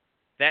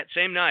 That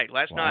same night,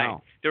 last night.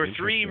 Wow. There were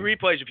 3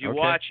 replays if you Okay.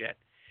 watch it.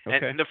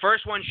 Okay. And the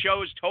first one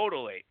shows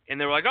totally. And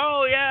they were like,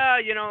 oh, yeah,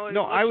 it No, looks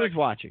I was like...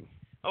 watching.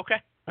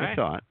 Okay. All I right.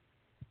 saw it.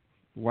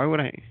 Why would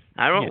I?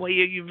 I don't. Yeah. Well,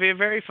 you're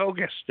very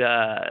focused.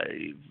 I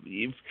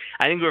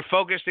think we're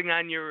focusing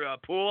on your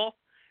pool.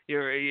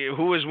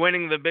 Who was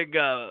winning the big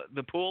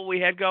the pool we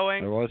had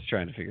going. I was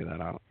trying to figure that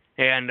out.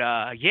 And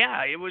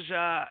yeah, it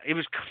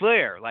was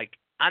clear. Like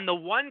on the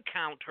 1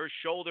 count, her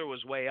shoulder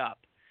was way up.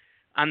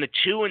 On the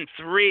 2 and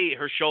 3,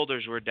 her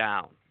shoulders were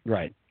down.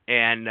 Right.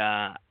 And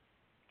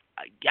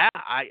yeah,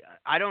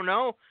 I don't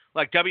know.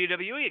 Like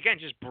WWE again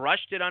just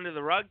brushed it under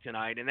the rug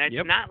tonight, and that's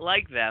not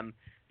like them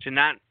to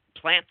not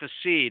plant the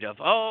seed of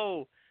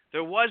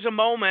there was a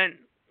moment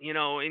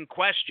in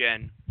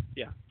question.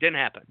 Yeah, didn't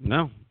happen.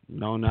 No,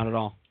 not at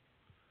all.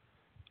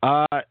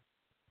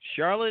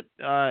 Charlotte's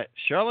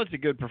a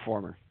good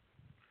performer.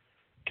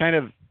 Kind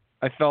of,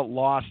 I felt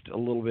lost a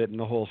little bit in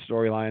the whole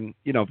storyline.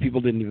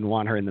 People didn't even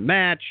want her in the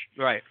match.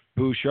 Right.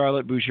 Boo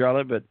Charlotte,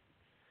 but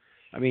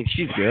I mean,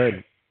 she's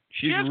good.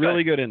 She's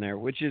really good in there,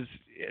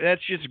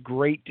 that's just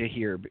great to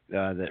hear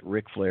that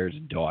Ric Flair's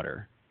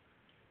daughter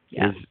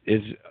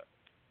is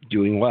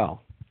doing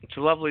well. It's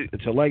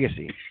a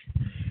legacy.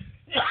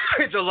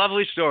 It's a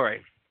lovely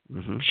story.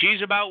 Mm-hmm.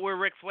 She's about where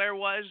Ric Flair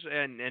was,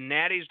 and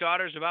Natty's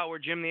daughter's about where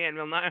Jim the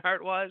Anvil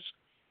Neidhart was.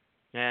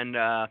 And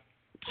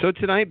so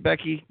tonight,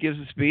 Becky gives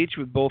a speech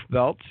with both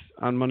belts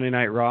on Monday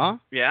Night Raw.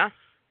 Yeah.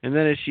 And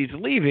then as she's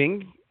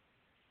leaving,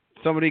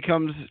 somebody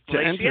comes to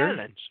Lacey enter.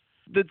 Evans.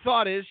 The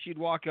thought is she'd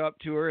walk up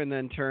to her and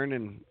then turn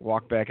and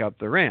walk back up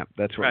the ramp.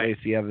 That's what Right.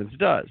 Lacey Evans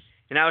does.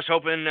 And I was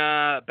hoping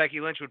Becky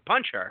Lynch would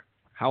punch her.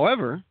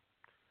 However,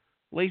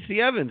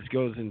 Lacey Evans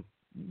goes and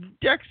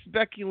decks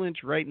Becky Lynch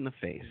right in the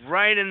face.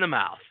 Right in the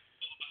mouth.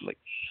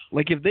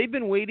 Like if they've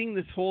been waiting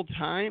this whole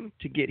time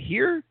to get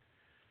here,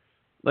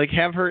 they've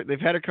had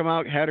her come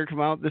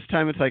out, this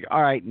time it's like,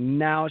 all right,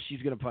 now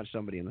she's going to punch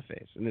somebody in the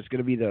face. And it's going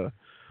to be the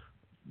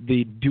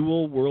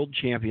dual world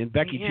champion,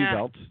 Becky Two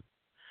Belts.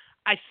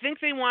 I think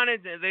they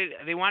wanted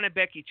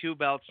Becky 2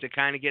 belts to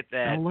kind of get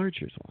that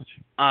Larcher's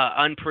watching.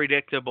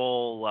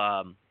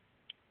 Unpredictable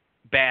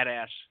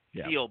badass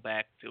feel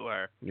back to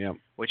her,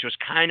 which was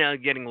kind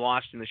of getting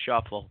lost in the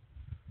shuffle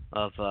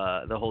of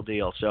the whole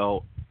deal.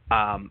 So,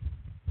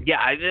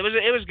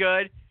 it was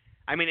good.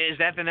 I mean, is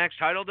that the next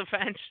title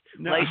defense?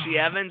 No, Lacey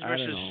Evans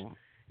versus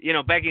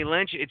Becky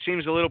Lynch? It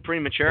seems a little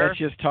premature. That's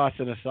just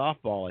tossing a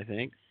softball, I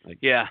think. I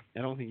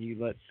don't think you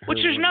let her Which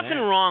there's win nothing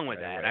that. wrong with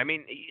Right. that. I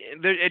mean,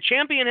 a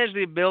champion has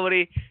the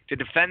ability to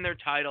defend their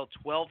title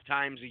 12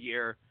 times a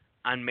year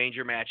on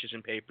major matches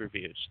and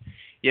pay-per-views.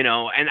 And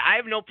I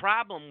have no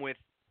problem with,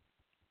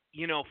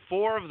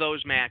 4 of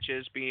those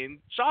matches being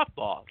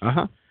softball.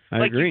 Uh-huh.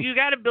 I agree. You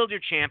got to build your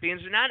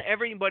champions. Not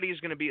everybody is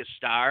going to be a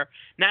star.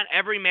 Not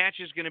every match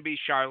is going to be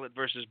Charlotte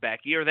versus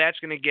Becky, or that's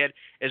going to get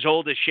as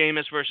old as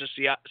Sheamus versus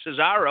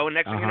Cesaro, and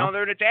next thing you know,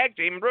 they're in a tag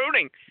team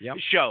ruining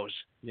shows.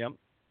 Yep.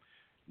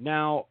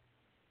 Now,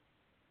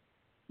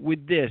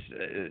 with this,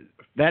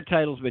 that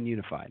title's been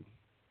unified.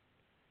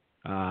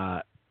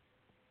 They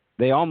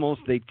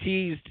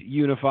teased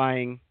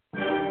unifying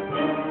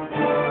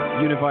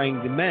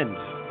the men's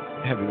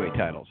heavyweight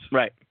titles.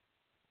 Right.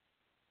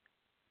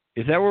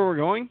 Is that where we're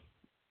going?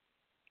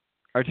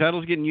 Our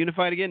titles getting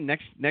unified again?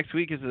 Next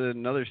week is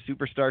another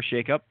superstar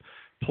shakeup.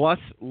 Plus,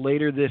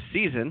 later this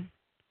season,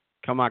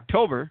 come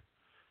October,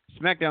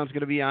 SmackDown's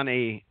going to be on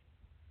a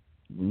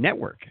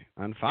network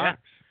on Fox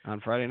on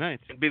Friday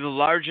nights. It'd be the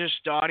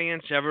largest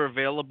audience ever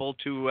available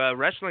to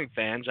wrestling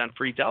fans on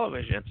free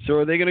television. So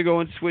are they going to go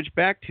and switch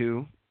back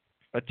to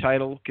a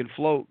title can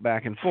float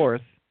back and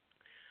forth?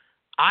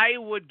 I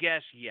would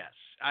guess yes.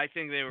 I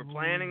think they were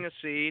planting a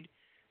seed.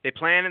 They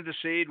planted the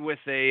seed with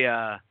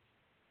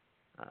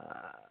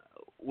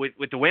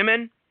with the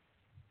women.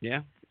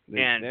 Yeah.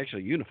 They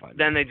actually unified.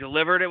 Then they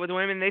delivered it with the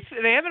women.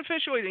 They haven't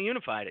officially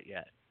unified it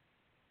yet.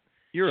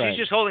 You're right. She's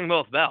just holding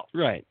both belts.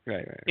 Right.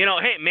 You know,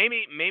 hey,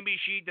 maybe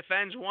she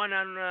defends one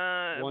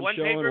on one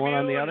show pay-per-view and one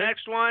on the other.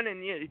 Next one,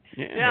 and yeah.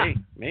 Hey,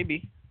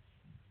 maybe.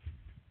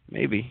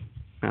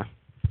 Huh.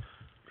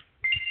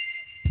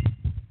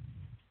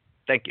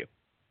 Thank you.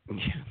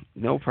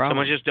 No problem.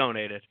 Someone just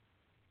donated.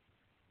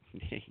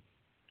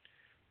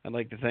 I'd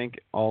like to thank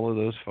all of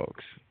those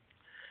folks.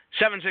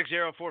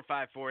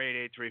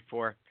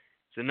 760-454-8834. It's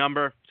the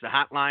number. It's the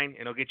hotline.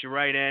 It'll get you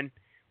right in.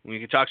 We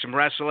can talk some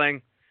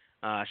wrestling.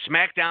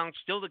 SmackDown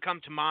still to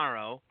come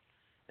tomorrow.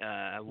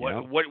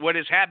 What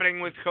is happening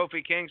with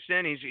Kofi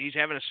Kingston? He's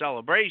having a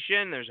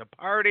celebration. There's a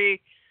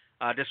party.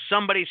 Does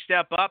somebody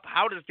step up?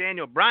 How does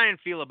Daniel Bryan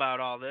feel about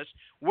all this?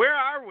 Where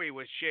are we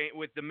with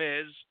The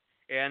Miz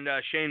and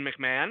Shane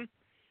McMahon?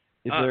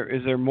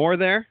 Is there more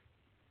there?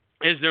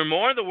 Is there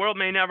more? The world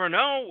may never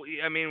know.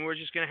 I mean, we're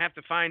just going to have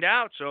to find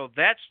out. So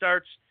that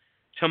starts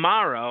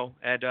tomorrow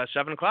at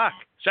 7 o'clock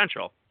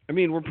Central. I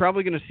mean, we're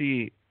probably going to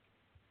see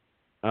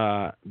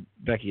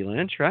Becky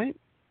Lynch, right?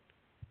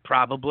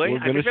 Probably. We're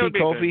going to see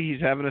Kofi. He's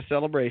having a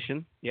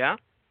celebration. Yeah.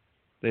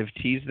 They've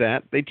teased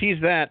that. They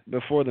teased that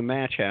before the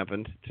match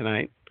happened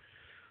tonight.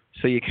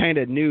 So you kind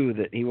of knew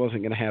that he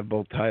wasn't going to have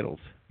both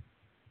titles.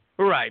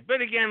 Right.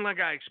 But again,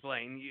 like I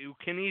explained, you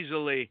can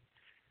easily...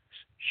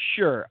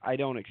 Sure, I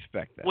don't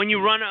expect that. When you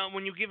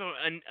give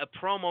a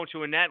promo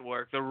to a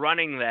network, they're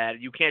running that.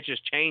 You can't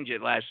just change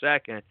it last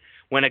second.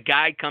 When a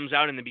guy comes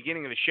out in the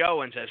beginning of the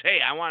show and says, "Hey,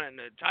 I want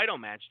a title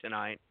match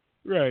tonight,"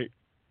 right.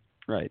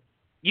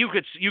 You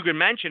could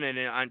mention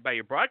it by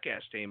your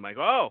broadcast team, like,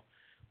 "Oh,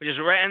 we just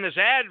ran this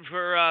ad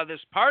for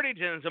this party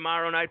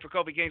tomorrow night for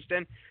Kofi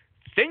Kingston.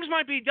 Things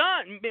might be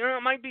done.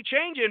 It might be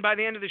changing by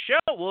the end of the show.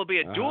 Will it be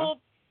a dual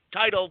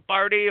title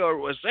party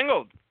or a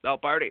single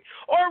belt party?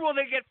 Or will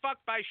they get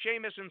fucked by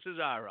Sheamus and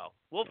Cesaro?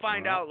 We'll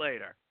find out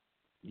later."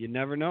 You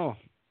never know.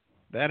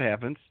 That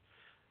happens.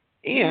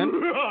 And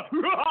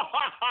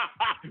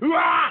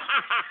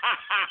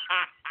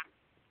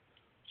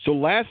so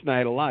last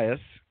night, Elias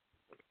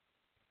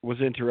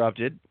was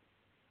interrupted.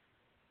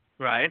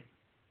 Right.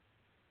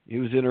 He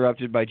was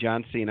interrupted by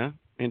John Cena.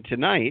 And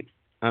tonight,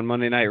 on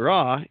Monday Night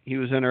Raw, he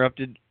was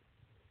interrupted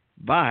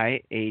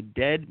by a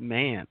dead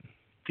man.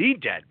 The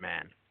dead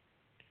man.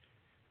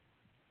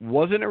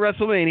 Wasn't at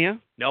WrestleMania.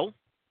 No.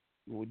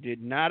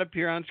 Did not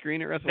appear on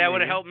screen at WrestleMania. That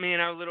would have helped me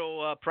in our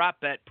little prop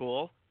bet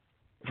pool.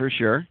 For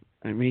sure.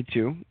 And me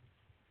too.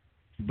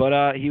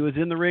 But he was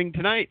in the ring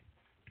tonight.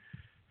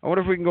 I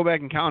wonder if we can go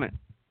back and count it.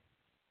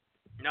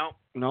 No.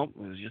 Nope.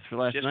 It was just for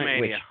last just night.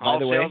 Mania. Which, all by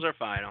the way, sales are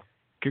final.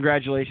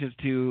 Congratulations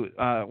to,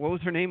 what was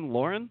her name?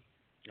 Lauren?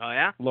 Oh,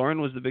 yeah? Lauren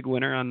was the big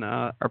winner on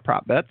our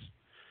prop bets.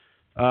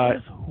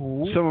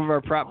 Some of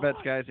our prop bets,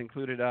 guys,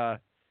 included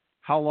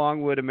how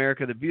long would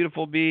America the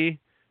Beautiful be?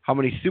 How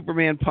many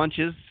Superman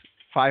punches?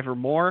 5 or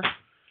more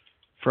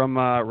from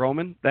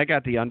Roman. That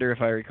got the under,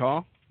 if I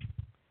recall.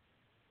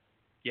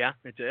 Yeah,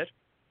 it did.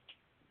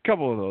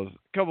 Couple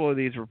of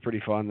these were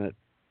pretty fun.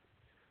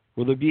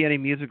 Will there be any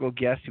musical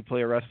guests who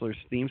play a wrestler's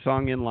theme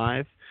song in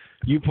live?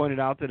 You pointed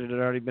out that it had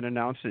already been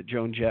announced that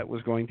Joan Jett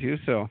was going to,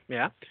 so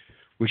yeah,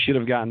 we should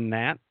have gotten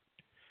that.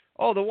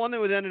 Oh, the one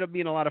that ended up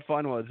being a lot of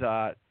fun was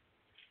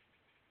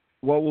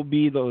what will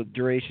be the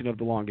duration of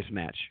the longest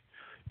match?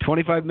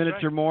 25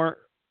 minutes or more,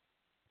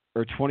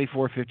 or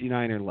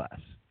 24:59 or less.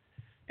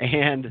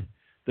 And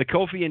the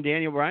Kofi and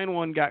Daniel Bryan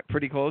one got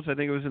pretty close. I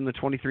think it was in the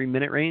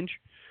 23-minute range.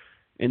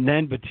 And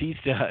then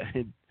Batista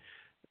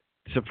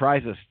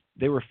surprised us.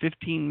 They were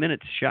 15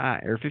 minutes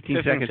shy, or 15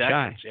 seconds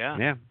shy.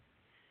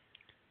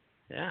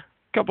 Yeah.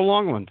 Couple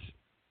long ones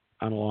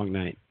on a long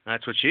night.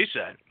 That's what she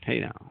said. Hey,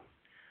 now.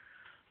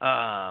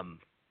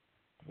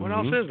 What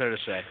else is there to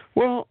say?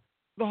 Well,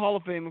 the Hall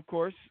of Fame, of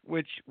course,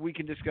 which we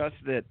can discuss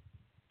that.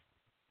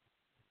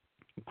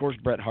 Of course,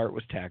 Bret Hart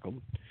was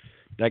tackled.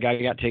 That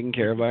guy got taken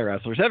care of by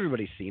wrestlers.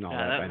 Everybody's seen all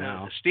that by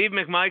now. Steve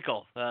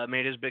McMichael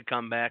made his big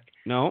comeback.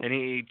 No. And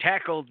he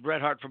tackled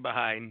Bret Hart from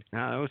behind.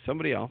 No, that was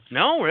somebody else.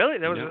 No, really?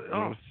 That was, that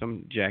was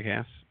some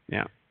jackass.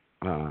 Yeah.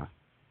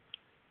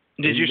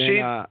 Did you see?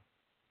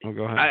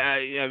 Go ahead.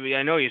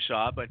 I know you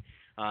saw it, but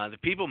the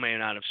people may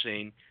not have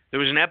seen. There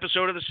was an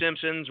episode of The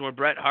Simpsons where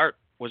Bret Hart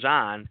was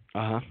on,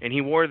 and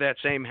he wore that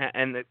same hat,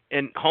 and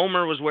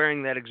Homer was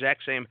wearing that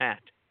exact same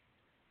hat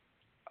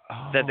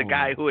that the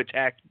guy who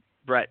attacked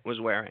Bret was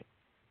wearing.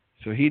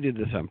 So he did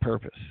this on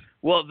purpose.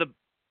 Well, The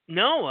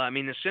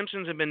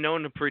Simpsons have been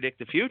known to predict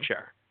the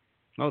future.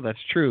 Oh, that's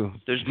true.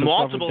 There's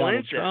multiple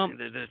incidents.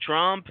 The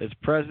Trump. As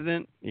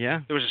president,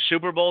 yeah. There was a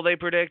Super Bowl they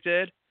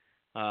predicted,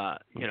 a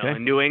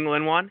New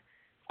England one,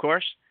 of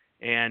course.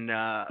 And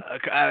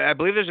I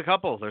believe there's a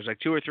couple. There's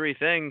like 2 or 3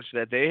 things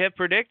that they have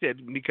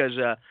predicted because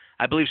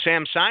I believe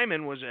Sam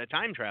Simon was a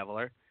time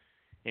traveler,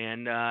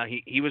 and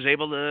he was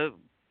able to,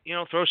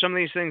 throw some of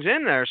these things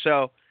in there.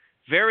 So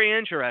very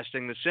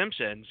interesting. The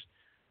Simpsons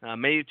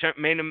made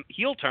a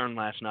heel turn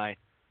last night.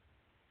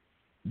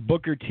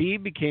 Booker T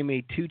became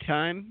a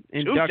 2-time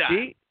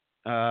inductee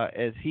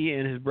as he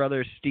and his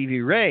brother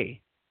Stevie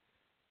Ray,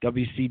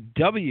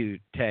 WCW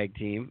tag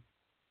team,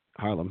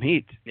 Harlem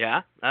Heat.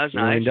 Yeah, that was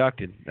were nice.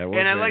 inducted. That was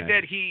and I very like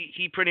nice. that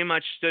he pretty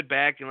much stood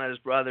back and let his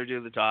brother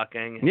do the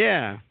talking.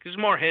 Yeah. Because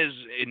it's more his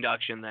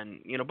induction than,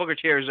 Booker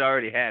T has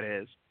already had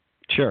his.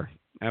 Sure.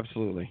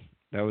 Absolutely.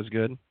 That was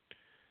good.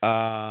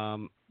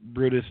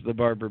 Brutus the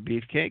Barber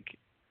Beefcake.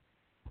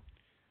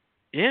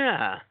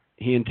 Yeah.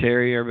 He and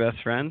Terry are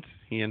best friends.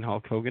 He and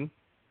Hulk Hogan.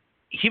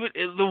 He was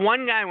the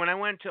one guy when I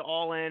went to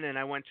All In and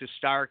I went to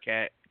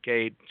Starcast.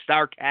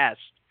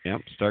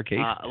 Yep,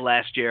 Starcade.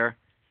 Last year.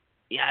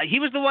 Yeah, he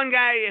was the one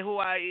guy who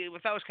I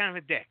thought was kind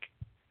of a dick.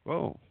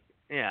 Whoa.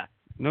 Yeah.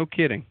 No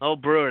kidding. Oh,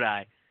 Brewed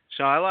Eye.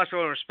 So I lost a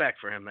little respect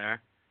for him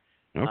there.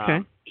 Okay.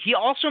 He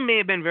also may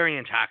have been very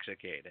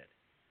intoxicated.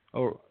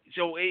 Oh.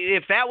 So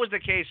if that was the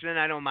case, then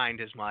I don't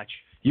mind as much.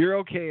 You're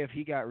okay if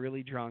he got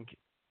really drunk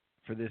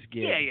for this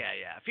gig. Yeah.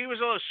 If he was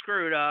a little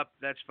screwed up,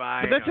 that's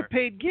fine. But that's a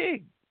paid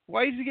gig.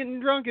 Why is he getting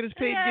drunk at his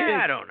paid gig?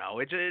 I don't know.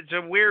 It's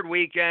a weird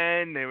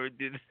weekend. They were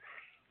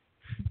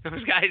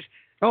those guys.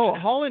 Oh,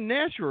 Hall and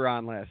Nash were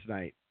on last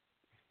night.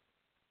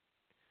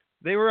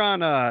 They were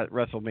on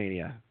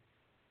WrestleMania.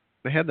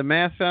 They had the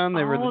masks on.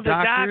 They were the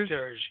doctors.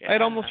 Yeah.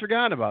 I'd almost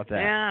forgotten about that.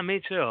 Yeah,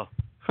 me too.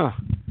 Huh.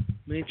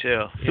 Me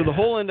too. So the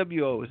whole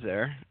NWO was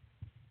there,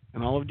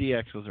 and all of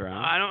DX was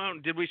around. I don't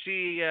know. Did we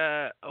see?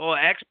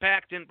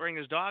 X-Pac didn't bring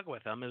his dog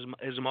with him.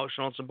 His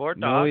emotional support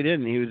dog. No, he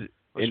didn't. He was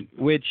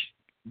which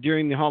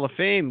during the Hall of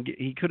Fame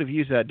he could have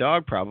used that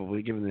dog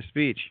probably given the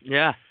speech.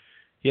 Yeah.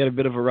 He had a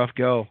bit of a rough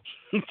go.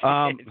 He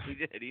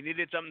did. He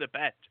needed something to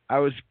pet. I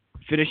was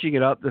finishing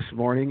it up this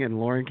morning, and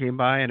Lauren came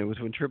by, and it was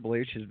when Triple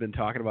H has been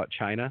talking about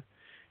China,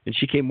 and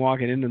she came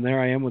walking in, and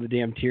there I am with a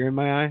damn tear in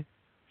my eye.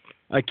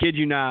 I kid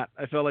you not.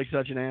 I felt like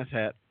such an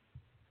asshat,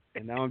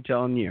 and now I'm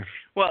telling you.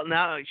 Well,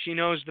 now she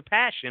knows the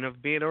passion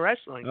of being a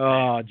wrestling fan.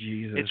 Oh,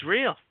 Jesus. It's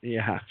real.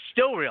 Yeah.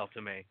 Still real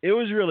to me. It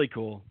was really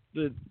cool.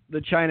 The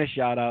China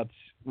shout-outs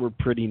were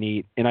pretty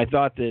neat, and I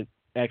thought that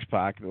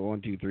X-Pac, the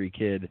 1-2-3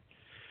 kid,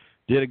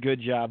 did a good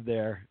job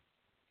there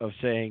of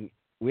saying,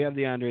 we have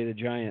the Andre the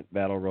Giant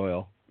Battle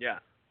Royal. Yeah.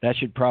 That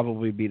should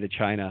probably be the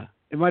China.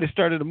 It might have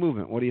started a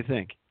movement. What do you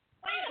think?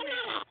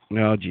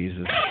 No,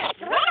 Jesus.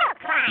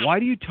 Why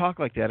do you talk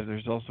like that if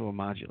there's also a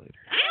modulator?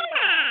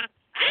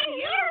 I'm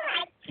you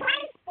like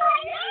 24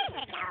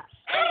 years ago.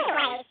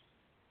 Anyways,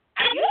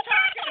 are you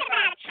talking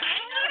about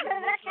China who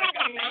looks like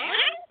a man?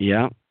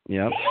 Yeah,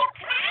 yep. You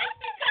clowns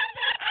because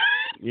of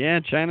her? Yeah,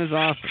 China's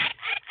awesome.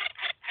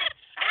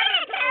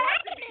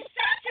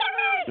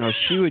 No,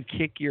 she would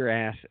kick your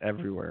ass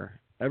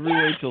everywhere. Every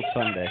way till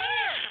Sunday.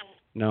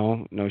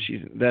 No,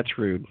 that's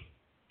rude.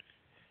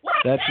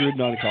 That's rude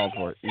and uncalled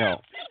for.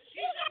 No.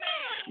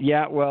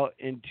 Yeah, well,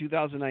 in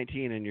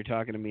 2019, and you're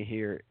talking to me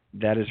here,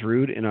 that is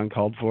rude and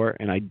uncalled for,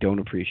 and I don't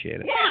appreciate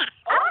it. Yeah,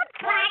 old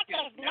Clark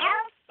is no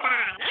fun.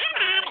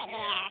 I'm out of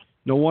here.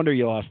 No wonder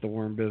you lost the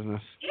worm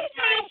business. Kiss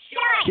my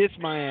shorts. Kiss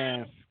my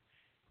ass.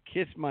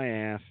 Kiss my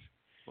ass.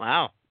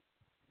 Wow.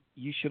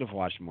 You should have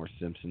watched more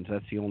Simpsons.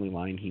 That's the only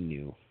line he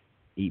knew.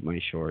 Eat my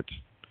shorts.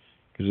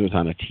 Because it was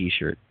on a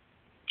T-shirt.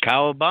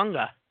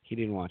 Cowabunga. He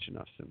didn't watch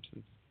enough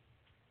Simpsons.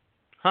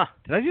 Huh.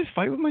 Did I just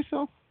fight with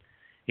myself?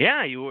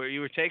 Yeah, you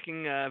were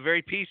taking a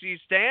very PC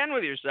stand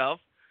with yourself.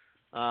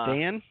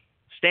 Stan?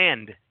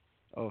 Stand.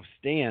 Oh,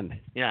 stand.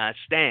 Yeah,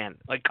 stand.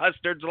 Like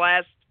Custard's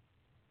last.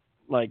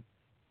 Like,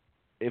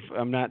 if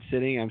I'm not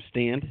sitting, I'm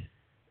stand?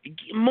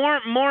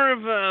 More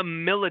of a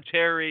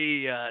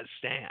military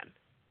stand.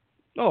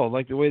 Oh,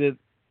 like the way that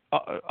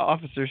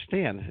officers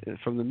stand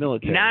from the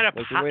military. Not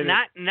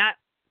not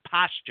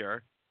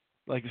posture.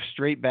 Like a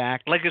straight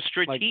back. Like a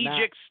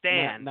strategic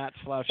stand. Not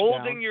slouched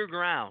holding down. your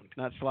ground.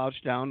 Not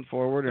slouched down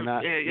forward or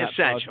not slouched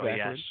essentially,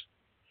 backwards. yes.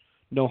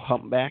 No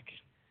humpback.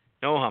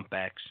 No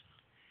humpbacks.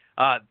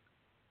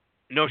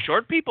 No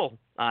short people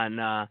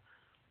on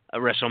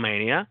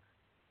WrestleMania.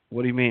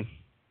 What do you mean?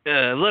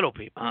 Little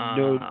people.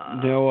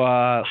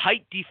 No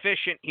height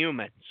deficient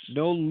humans.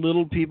 No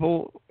little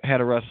people had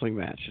a wrestling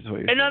match. Is what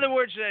you're saying. In other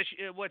words,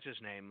 what's his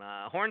name?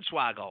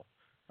 Hornswoggle.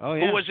 Oh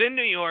yeah. Who was in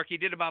New York? He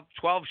did about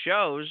 12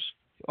 shows.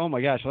 Oh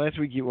my gosh! Last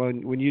week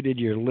when you did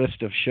your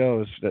list of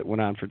shows that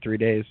went on for 3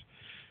 days,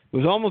 it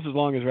was almost as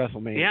long as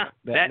WrestleMania. Yeah,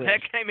 that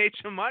list. guy made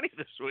some money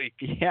this week.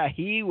 Yeah,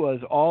 he was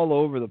all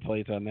over the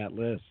place on that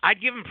list. I'd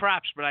give him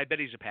props, but I bet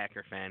he's a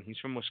Packer fan. He's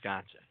from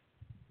Wisconsin.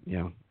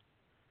 Yeah.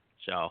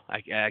 So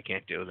I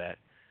can't do that.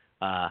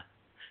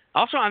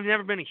 Also, I've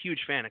never been a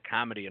huge fan of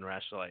comedy in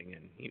wrestling,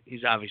 and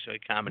he's obviously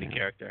a comedy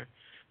character.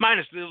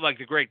 Minus like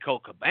the great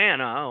Colt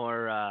Cabana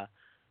or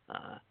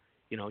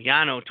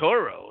Yano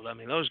Toro. I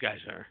mean, those guys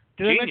are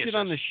Did geniuses. I mention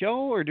on the show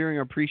or during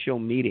our pre-show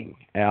meeting,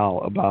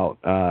 Al,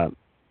 about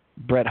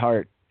Bret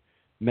Hart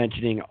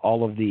mentioning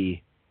all of the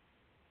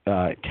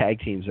tag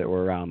teams that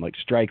were around, like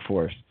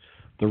Strikeforce,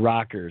 the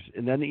Rockers,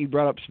 and then he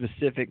brought up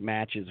specific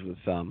matches with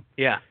some.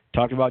 Yeah.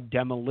 Talked about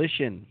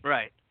Demolition.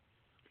 Right.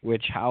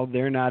 Which, how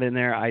they're not in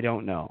there, I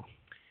don't know.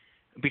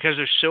 Because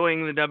they're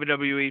suing the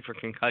WWE for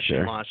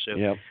concussion lawsuit.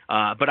 Yep.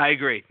 But I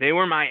agree. They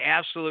were my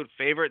absolute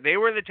favorite. They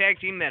were the tag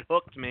team that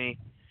hooked me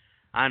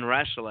on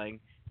wrestling.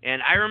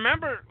 And I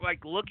remember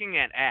like looking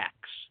at Axe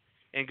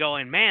and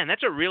going, man,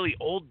 that's a really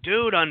old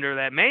dude under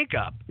that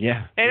makeup.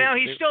 Yeah. And now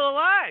he's still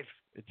alive.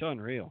 It's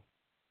unreal.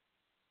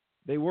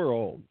 They were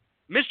old.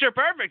 Mr.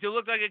 Perfect, who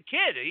looked like a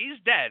kid, he's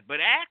dead, but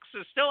Axe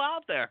is still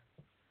out there.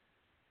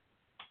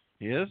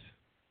 He is?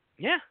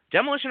 Yeah,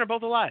 Demolition are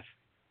both alive.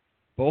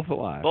 Both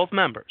alive. Both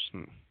members.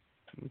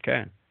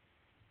 Okay.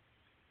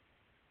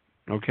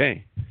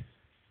 Okay.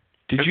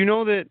 Did you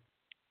know that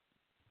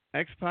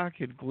X-Pac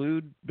had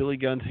glued Billy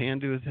Gunn's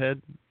hand to his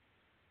head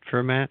for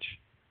a match?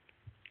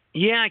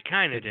 Yeah, I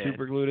kind of did.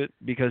 Super glued it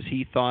because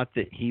he thought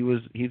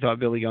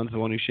Billy Gunn's the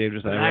one who shaved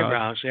his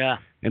eyebrows. Yeah.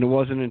 And it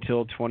wasn't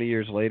until 20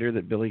 years later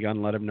that Billy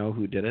Gunn let him know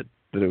who did it,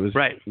 that it was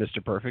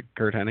Mr. Perfect,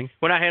 Kurt Hennig.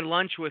 When I had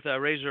lunch with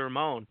Razor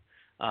Ramon,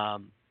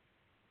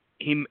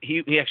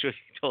 he actually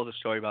told a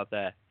story about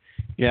that.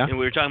 Yeah. And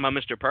we were talking about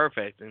Mr.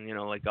 Perfect and,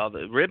 like all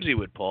the ribs he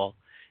would pull.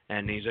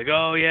 And he's like,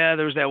 oh, yeah,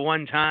 there was that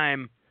one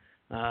time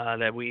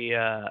that we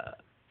got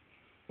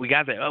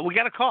that. We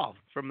got a call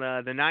from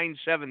the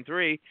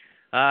 973.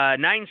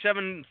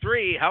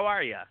 973, how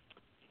are you?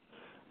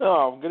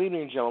 Oh, good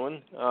evening,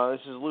 gentlemen. This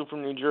is Lou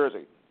from New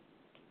Jersey.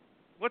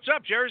 What's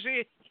up,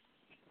 Jersey?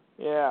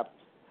 Yeah.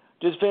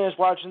 Just finished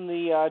watching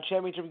the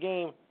championship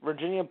game.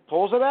 Virginia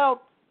pulls it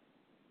out.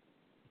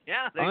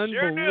 Yeah, they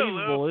sure do, Lou.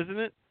 Unbelievable, isn't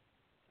it?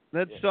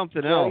 That's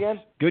something Say else. that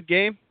again? Good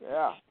game?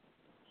 Yeah.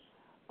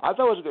 I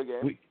thought it was a good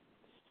game.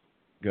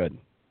 Good.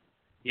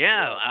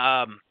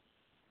 Yeah.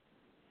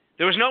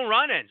 There was no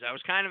run-ins. I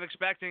was kind of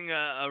expecting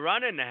a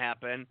run-in to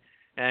happen.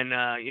 And,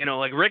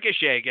 like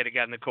Ricochet getting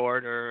in the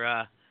court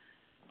or,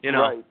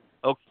 Right.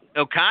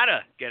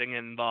 Okada getting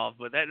involved.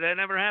 But that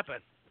never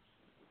happened.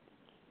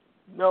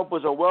 Nope,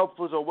 it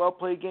was a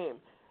well-played game.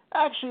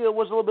 Actually, it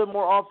was a little bit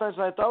more offensive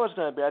than I thought it was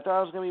going to be. I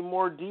thought it was going to be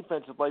more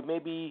defensive, like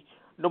maybe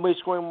nobody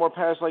scoring more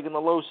passes like in the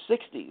low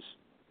 60s.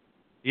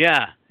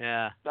 Yeah.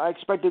 I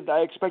expected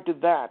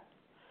that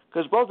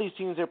because both these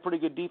teams have pretty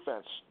good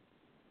defense.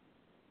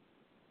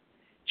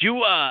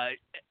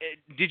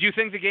 Did you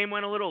think the game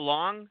went a little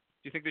long?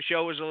 Do you think the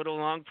show was a little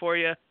long for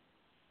you?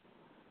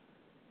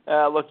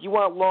 Look, you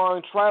want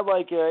long, try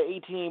like a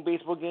 18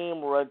 baseball game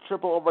or a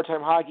triple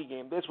overtime hockey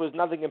game. This was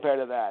nothing compared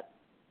to that.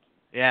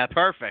 Yeah,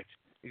 perfect.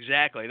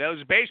 Exactly.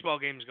 Those baseball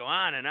games go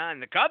on and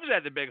on. The Cubs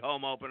had the big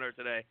home opener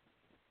today.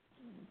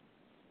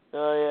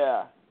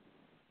 Oh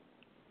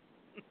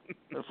yeah.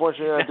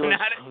 Unfortunately,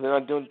 they're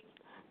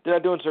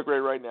not doing so great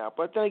right now.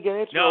 But then again,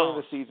 it's early in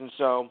the season,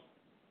 so.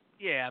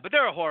 Yeah, but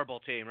they're a horrible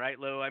team, right,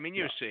 Lou? I mean,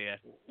 you see it.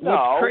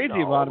 What's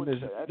crazy about them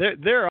is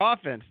their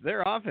offense.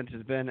 Their offense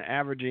has been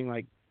averaging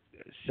like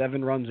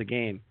 7 runs a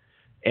game,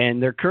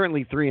 and they're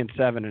currently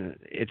 3-7. And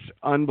it's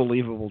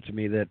unbelievable to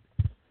me that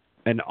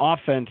an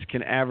offense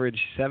can average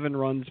 7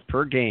 runs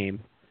per game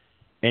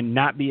and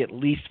not be at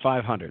least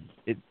 500.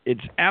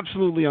 It's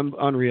absolutely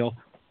unreal.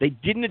 They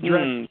didn't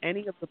address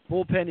any of the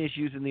bullpen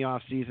issues in the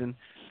offseason.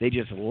 They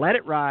just let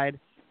it ride,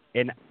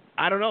 and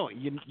I don't know.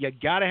 You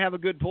got to have a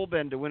good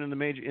bullpen to win in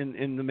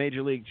the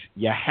major leagues.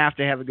 You have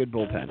to have a good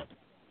bullpen.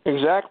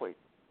 Exactly.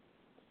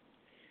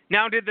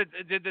 Now, did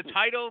the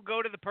title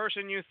go to the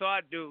person you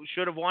thought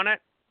should have won it?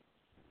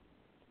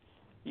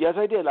 Yes,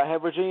 I did. I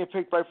had Virginia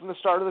picked right from the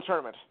start of the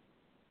tournament.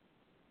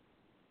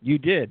 You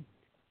did.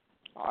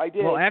 I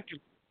did. Well, after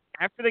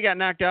they got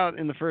knocked out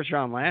in the first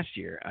round last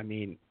year, I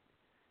mean,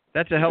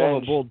 that's a hell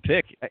of a bold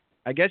pick.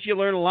 I guess you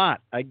learn a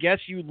lot. I guess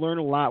you learn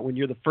a lot when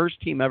you're the first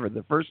team ever,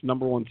 the first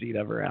number 1 seed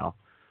ever, Al.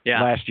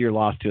 Yeah. Last year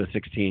lost to a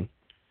 16.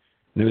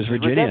 And it was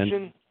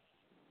Virginia.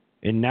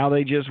 And now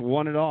they just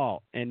won it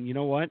all. And you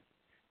know what?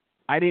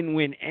 I didn't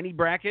win any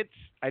brackets.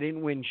 I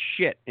didn't win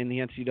shit in the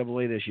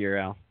NCAA this year,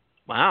 Al.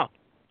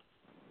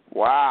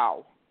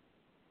 Wow.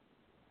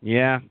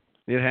 Yeah,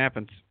 it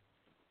happens.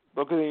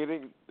 Well, good thing you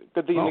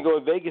didn't go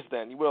to Vegas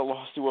then. You would have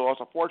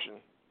lost a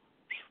fortune.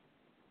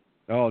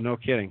 Oh, no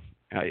kidding.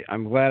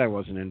 I'm glad I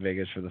wasn't in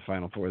Vegas for the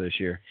Final Four this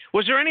year.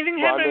 Was there anything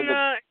happening?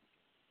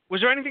 Was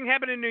there anything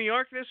happening in New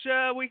York this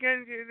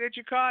weekend that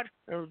you caught,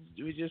 or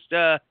we just?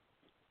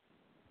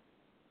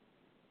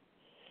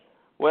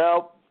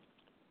 Well,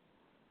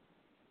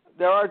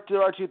 there are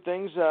 2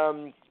 things.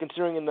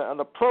 Considering on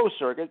the pro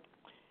circuit,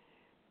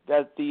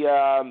 that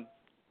the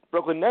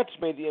Brooklyn Nets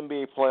made the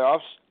NBA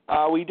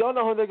playoffs. We don't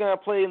know who they're going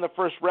to play in the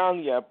first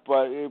round yet,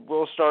 but it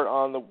will start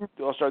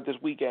They'll start this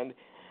weekend.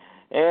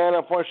 And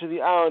unfortunately,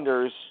 the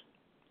Islanders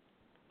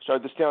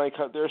start their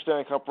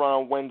Stanley Cup run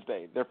on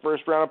Wednesday. Their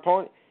first round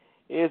opponent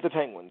is the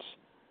Penguins.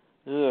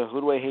 Ugh,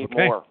 who do I hate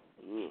more?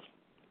 Ugh.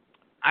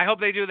 I hope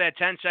they do that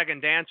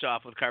 10-second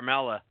dance-off with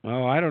Carmella.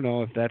 Oh, I don't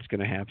know if that's going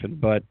to happen,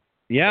 but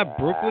yeah,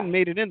 Brooklyn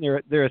made it in.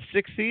 They're a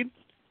 6th seed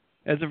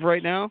as of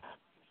right now.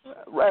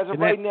 As of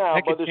right now,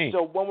 but there's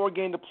still one more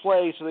game to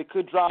play, so they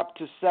could drop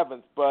to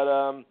 7th.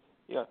 But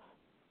yeah,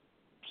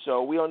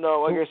 so we don't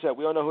know. Like I said,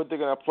 we don't know who they're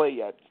going to play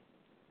yet.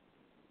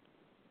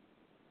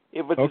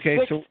 If it's okay, a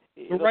 6th,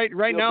 so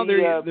right now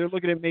they're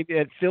looking at maybe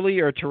at Philly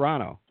or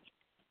Toronto.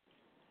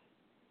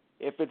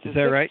 If it's a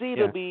 6th right? seed,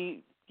 it'll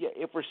be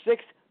if we're 6th,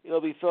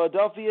 it'll be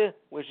Philadelphia,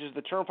 which is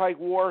the Turnpike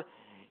War.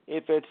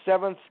 If it's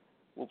 7th,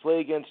 will play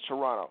against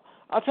Toronto.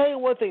 I'll tell you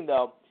one thing,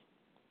 though.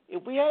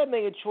 If we had to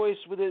make a choice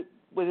with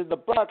the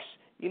Bucks,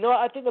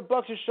 I think the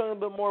Bucks are showing a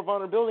bit more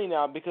vulnerability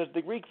now because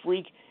the Greek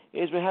Freak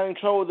has been having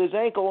trouble with his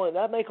ankle, and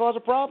that may cause a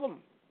problem.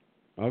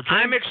 Okay.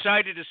 I'm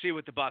excited to see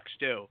what the Bucks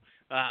do.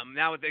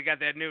 Now that they got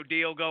that new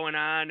deal going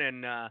on,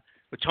 and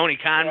with Tony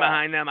Khan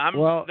behind them,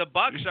 the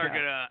Bucks are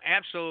gonna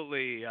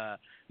absolutely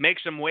make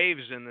some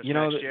waves in this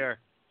next year.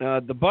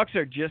 The Bucks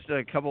are just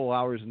a couple of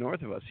hours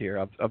north of us here,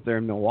 up there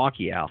in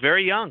Milwaukee, Al.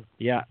 Very young.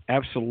 Yeah,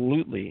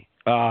 absolutely.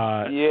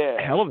 Yeah.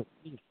 Hell of a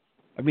team.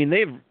 I mean,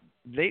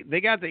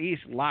 they got the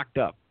East locked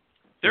up.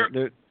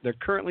 They're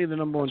currently the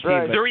number one team.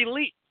 Right. They're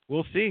elite.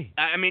 We'll see.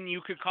 I mean,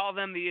 you could call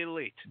them the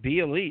elite. Be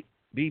elite.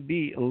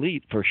 Be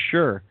elite for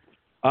sure.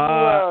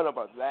 I don't know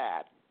about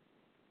that.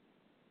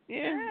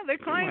 Yeah, they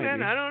claim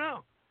it. I don't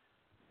know.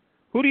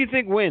 Who do you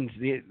think wins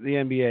the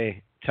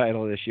NBA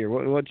title this year?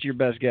 What's your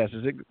best guess?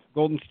 Is it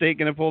Golden State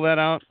going to pull that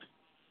out?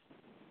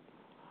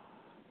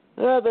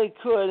 Yeah, they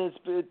could.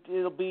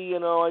 It'll be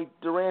like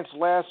Durant's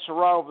last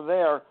hurrah over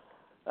there.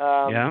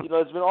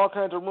 There's been all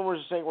kinds of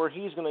rumors saying where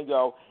he's going to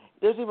go.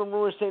 There's even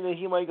rumors saying that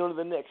he might go to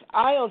the Knicks.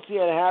 I don't see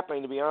that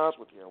happening, to be honest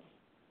with you.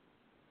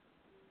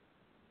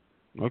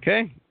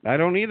 Okay, I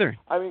don't either.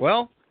 I mean,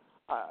 go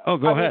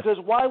ahead. Because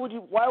why would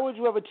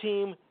you have a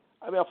team?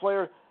 A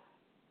player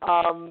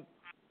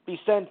be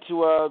sent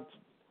to a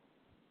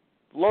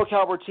low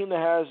caliber team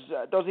that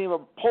doesn't even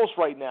have a pulse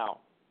right now.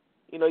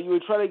 You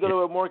would try to go to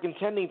a more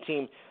contending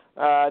team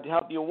to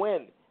help you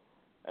win.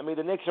 I mean,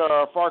 the Knicks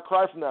are a far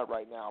cry from that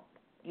right now.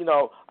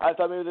 I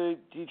thought maybe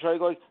you try to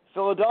go like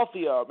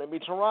Philadelphia, maybe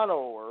Toronto,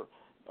 or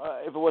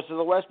if it was to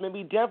the West,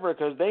 maybe Denver,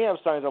 because they have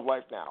signs of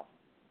life now.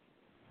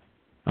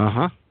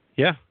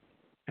 Yeah,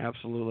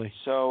 absolutely.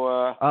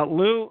 So,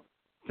 Lou,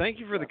 thank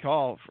you for the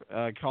call,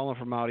 calling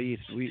from out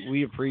east.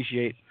 We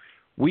appreciate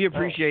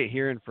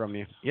hearing from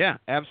you. Yeah,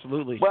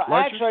 absolutely. Well,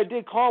 Larcher? actually, I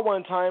did call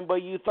one time,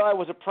 but you thought I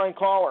was a prank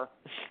caller.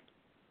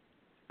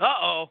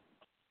 Uh-oh.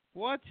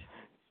 What?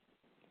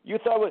 You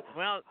thought it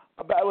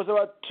was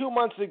about 2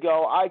 months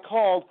ago. I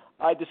called.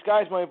 I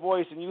disguised my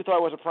voice, and you thought I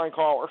was a prank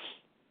caller.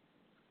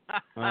 Oh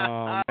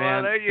man!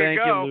 Well, there you Thank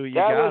go. you, Lou.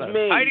 That was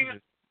me.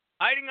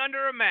 Hiding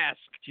under a mask.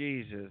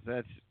 Jesus,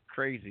 that's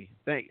crazy.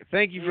 Thank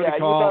you for yeah, the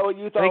call.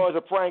 You thought I was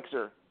a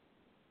prankster.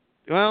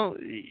 Well,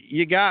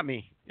 you got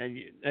me.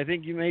 I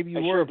think you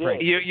were a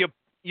prank.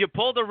 You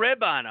pulled a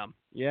rib on him.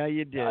 Yeah,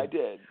 you did. I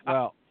did.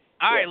 Well,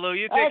 all right, Lou.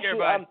 You take care,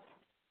 bud.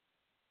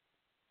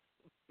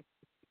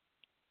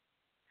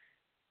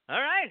 All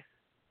right.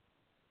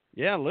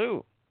 Yeah,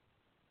 Lou.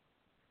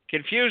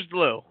 Confused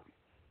Lou.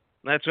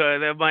 That's what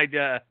that might.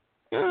 I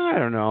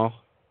don't know.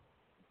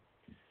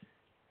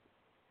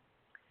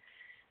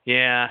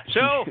 Yeah.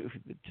 So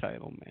the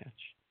title match.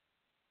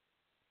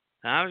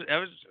 I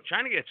was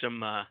trying to get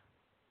some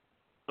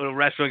little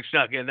wrestling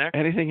stuck in there.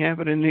 Anything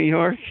happen in New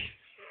York?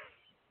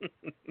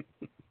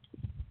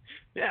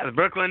 Yeah, the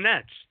Brooklyn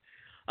Nets.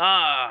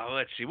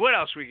 Let's see. What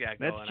else we got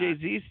going on? That's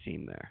Jay-Z's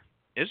team there.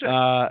 Is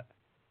it?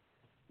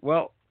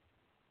 Well,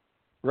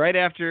 right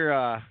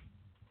after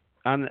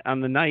on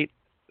the night,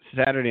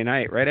 Saturday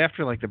night, right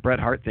after like the Bret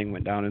Hart thing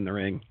went down in the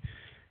ring,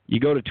 you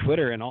go to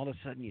Twitter and all of a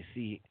sudden you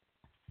see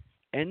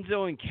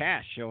Enzo and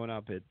Cass showing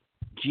up at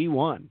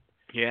G1.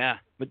 Yeah.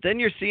 But then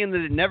you're seeing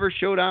that it never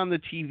showed on the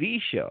TV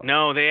show.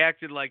 No, they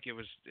acted like it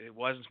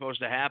wasn't supposed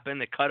to happen.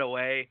 They cut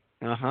away.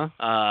 Uh-huh.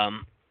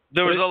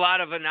 There was a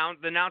lot of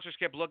the announcers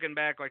kept looking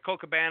back, like Cole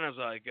Cabana's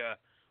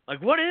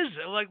like what is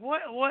it? Like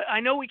what I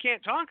know we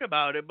can't talk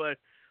about it, but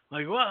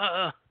like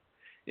what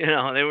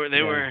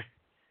they were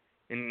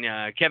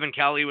and Kevin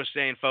Kelly was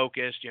staying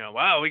focused,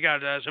 wow, we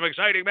got some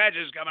exciting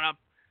matches coming up.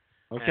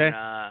 Okay.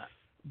 And,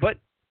 but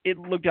it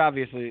looked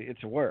obviously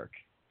it's a work.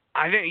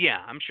 I think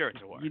I'm sure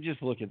it's a work. You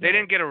just look at They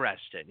didn't get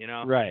arrested,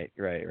 Right.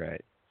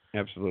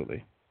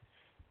 Absolutely.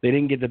 They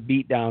didn't get the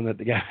beat down that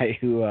the guy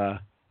who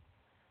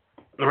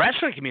the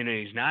wrestling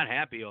community is not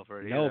happy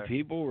over it either. No,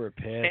 people were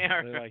pissed.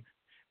 They're like,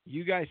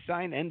 you guys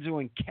signed Enzo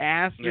and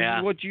Cass? This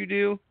is what you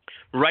do?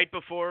 Right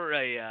before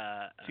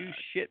a two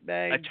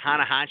shitbags. A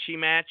Tanahashi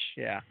match.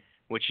 Yeah.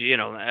 Which,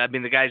 I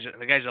mean, the guy's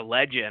a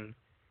legend.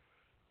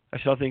 I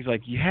saw things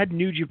like, you had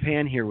New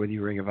Japan here with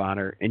you, Ring of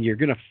Honor, and you're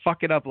going to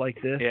fuck it up like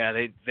this? Yeah,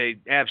 they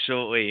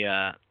absolutely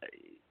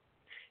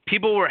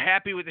people were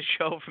happy with the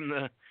show from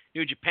the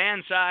New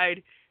Japan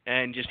side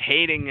and just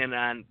hating it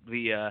on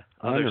the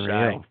other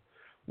side.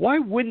 Why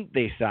wouldn't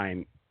they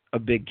sign a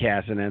big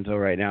Cass and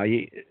Enzo right now?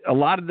 A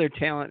lot of their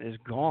talent is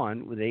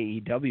gone with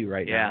AEW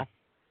right now.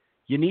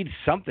 You need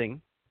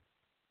something.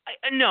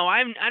 No,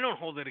 I don't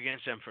hold it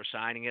against them for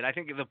signing it. I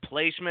think the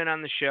placement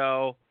on the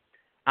show,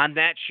 on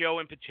that show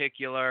in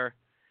particular,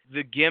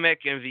 the gimmick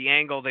and the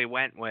angle they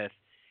went with,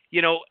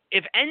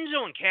 if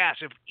Enzo and Cass,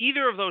 if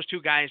either of those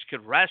two guys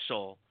could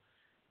wrestle,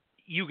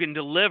 you can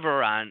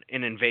deliver on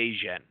an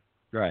invasion.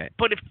 Right.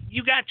 But if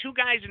you got two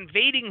guys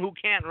invading who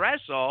can't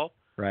wrestle,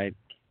 right.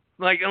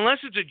 Like, unless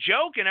it's a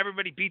joke and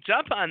everybody beats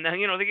up on them,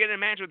 they get in a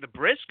match with the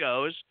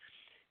Briscoes.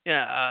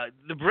 Yeah,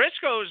 the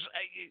Briscoes,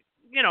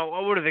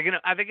 what are they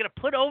gonna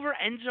put over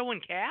Enzo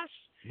and Cass?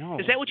 No.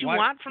 Is that what you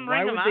want from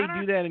Ring of Honor? Why would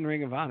they do that in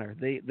Ring of Honor?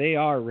 They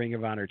are Ring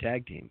of Honor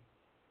tag team,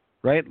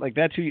 right? Like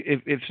that's who.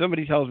 If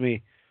somebody tells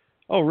me,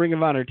 oh, Ring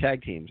of Honor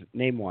tag teams,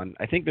 name one.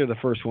 I think they're the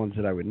first ones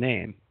that I would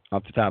name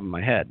off the top of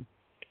my head.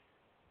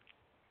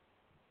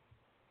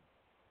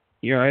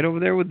 You all right over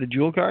there with the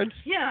jewel cards?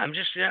 Yeah, I'm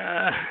just,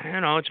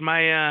 it's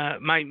my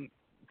my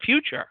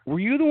future. Were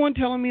you the one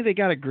telling me they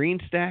got a green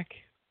stack?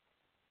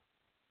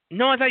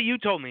 No, I thought you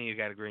told me you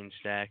got a green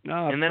stack.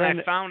 No, and then I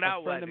found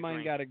out a friend of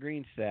mine got a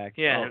green stack.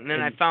 Yeah, and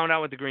then I found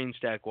out what the green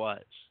stack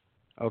was.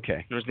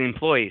 Okay. It was the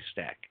employee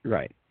stack.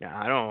 Right.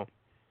 Yeah,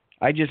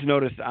 I just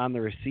noticed on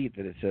the receipt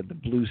that it said the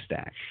blue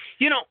stack.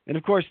 And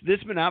of course, this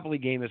Monopoly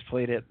game is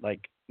played at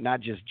like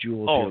not just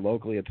Jewels here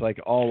locally. It's like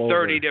all over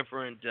 30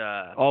 different.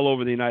 All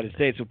over the United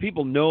States, so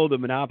people know the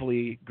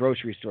Monopoly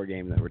grocery store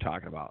game that we're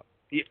talking about.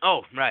 Yeah,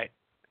 right.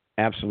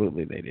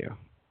 Absolutely, they do.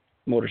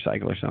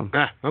 Motorcycle or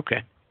something.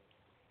 Okay.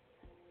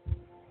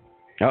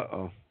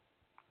 Uh-oh.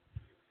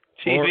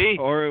 TV.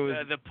 Or it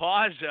was the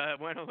pause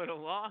went a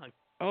little long.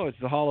 Oh, it's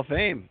the Hall of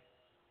Fame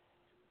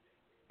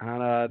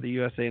on the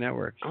USA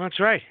Network. Oh, that's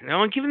right.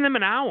 I'm giving them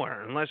an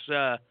hour, unless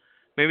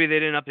maybe they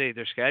didn't update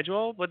their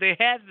schedule, but they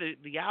had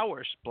the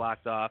hours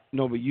blocked off.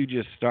 No, but you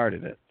just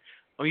started it.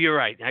 Oh, you're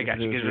right. I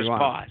got you. Because it was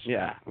paused.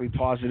 Yeah, we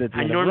paused it at the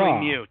end I of normally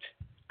Raw. mute.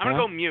 I'm going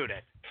to go mute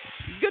it.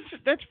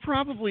 That's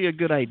probably a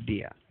good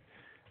idea.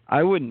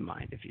 I wouldn't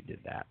mind if you did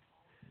that.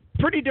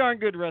 Pretty darn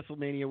good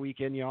WrestleMania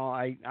weekend, y'all.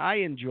 I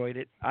enjoyed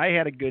it. I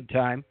had a good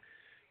time.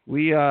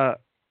 We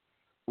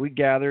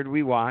gathered.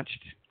 We watched.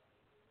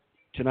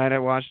 Tonight I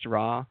watched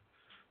Raw.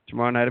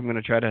 Tomorrow night I'm going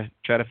to try to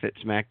fit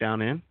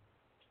SmackDown in.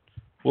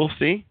 We'll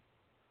see.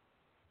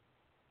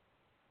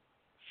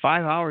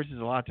 5 hours is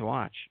a lot to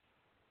watch.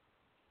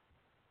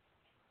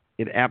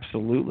 It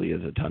absolutely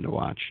is a ton to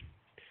watch.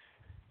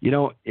 You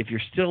know, if you're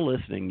still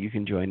listening, you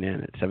can join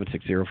in at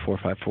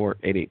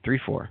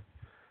 760-454-8834.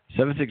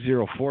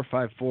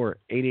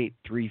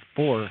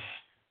 760-454-8834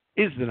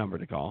 is the number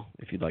to call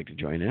if you'd like to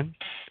join in.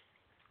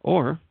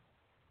 Or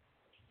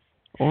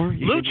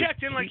Lou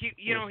checked in like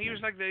he was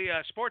like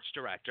the sports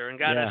director and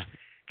got us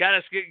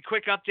a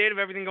quick update of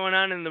everything going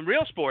on in the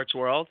real sports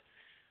world.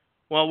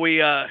 While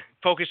we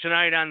focus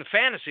tonight on the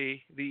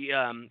fantasy, the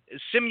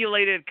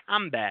simulated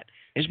combat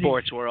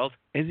sports world.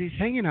 Is he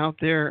hanging out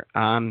there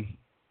on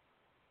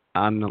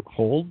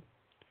hold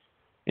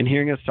and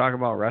hearing us talk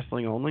about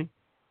wrestling only?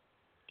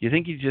 Do you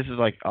think he just is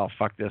like, oh,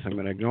 fuck this, I'm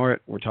going to ignore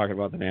it. We're talking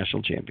about the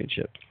national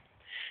championship.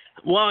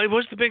 Well, it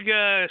was the big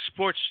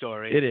sports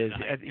story. It is.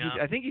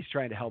 I think he's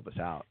trying to help us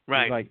out.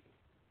 Right. He's like,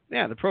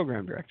 yeah, the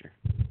program director.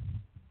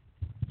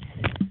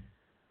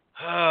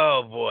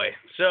 Oh, boy.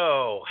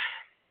 So,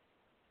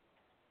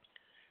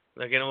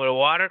 looking a little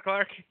water,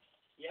 Clark?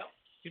 Yep.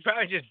 You'd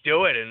probably just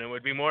do it, and it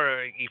would be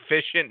more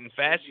efficient and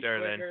faster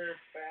than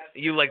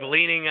you like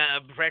leaning,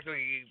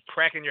 practically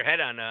cracking your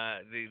head on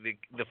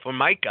the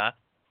Formica.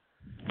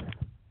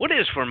 What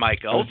is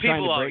Formica? Old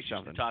people always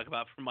used to talk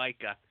about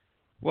Formica.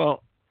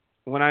 Well,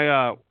 when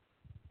I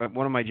at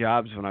one of my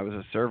jobs when I was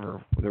a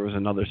server, there was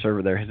another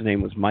server there. His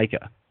name was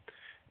Micah,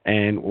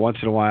 and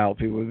once in a while,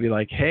 people would be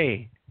like,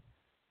 "Hey,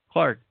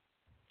 Clark,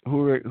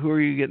 who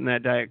are you getting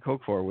that Diet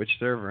Coke for? Which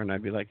server?" And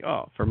I'd be like,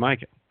 "Oh, for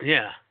Micah."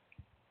 Yeah.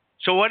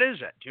 So what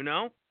is it? Do you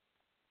know?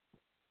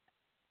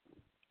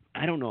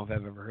 I don't know if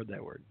I've ever heard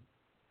that word.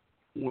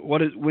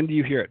 What is? When do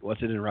you hear it?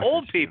 What's it in reference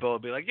Old people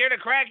would be like, "You're to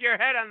crack your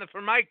head on the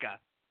Formica."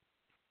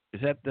 Is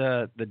that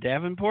the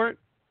Davenport?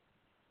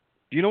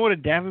 Do you know what a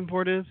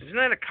Davenport is? Isn't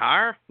that a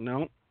car?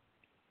 No.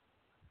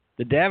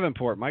 The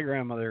Davenport, my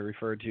grandmother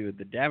referred to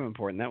the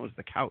Davenport, and that was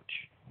the couch.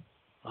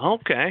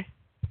 Okay.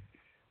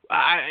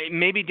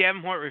 Maybe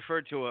Davenport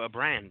referred to a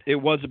brand. It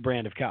was a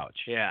brand of couch.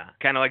 Yeah.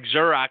 Kind of like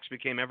Xerox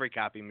became every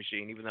copy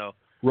machine, even though...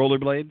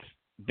 Rollerblades,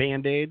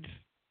 Band-Aids.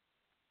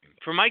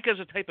 Formica's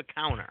a type of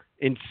counter.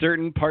 In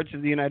certain parts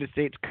of the United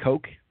States,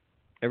 Coke.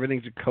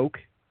 Everything's a Coke.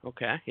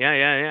 Okay.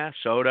 Yeah.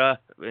 Soda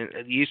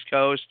at the East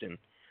Coast and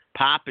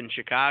pop in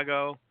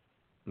Chicago.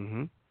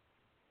 Mm-hmm.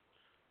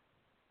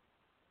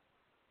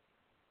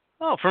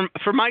 Oh,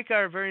 Formica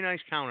are very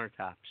nice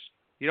countertops.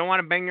 You don't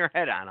want to bang your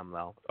head on them,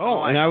 though.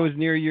 Oh, and I was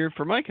near your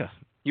Formica.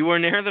 You were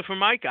near the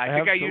Formica. I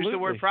think I used the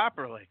word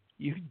properly.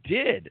 You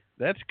did.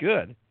 That's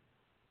good.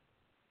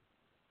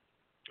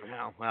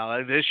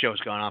 Well, this show's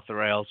gone off the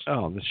rails.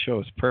 Oh, this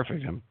show is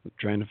perfect. I'm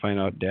trying to find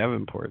out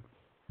Davenport.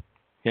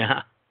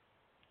 Yeah.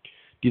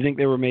 Do you think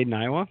they were made in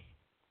Iowa?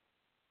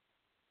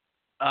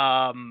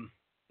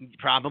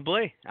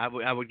 Probably.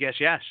 I would guess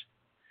yes.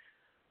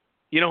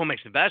 You know who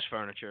makes the best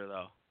furniture,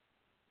 though?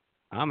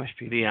 Amish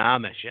people. The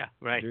Amish, yeah.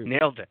 Right. Dude,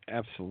 nailed it.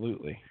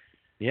 Absolutely.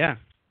 Yeah.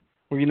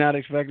 Were you not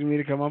expecting me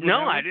to come up with that?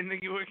 No, I didn't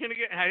think you were going to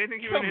get... I didn't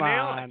think you were going to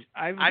nail it.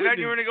 I thought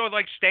you were going to go with,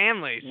 like,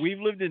 Stanley's. We've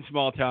lived in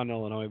small town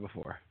Illinois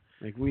before.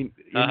 Like,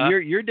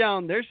 you're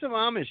down... There's some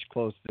Amish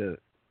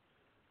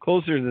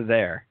closer to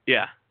there.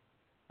 Yeah.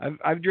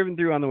 I've driven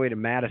through on the way to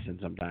Madison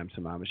sometimes,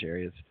 some Amish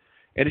areas.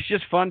 And it's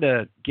just fun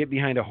to get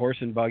behind a horse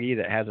and buggy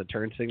that has a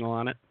turn signal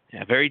on it.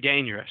 Yeah, very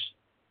dangerous.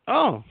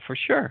 Oh, for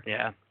sure.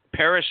 Yeah.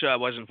 Paris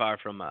wasn't far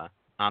from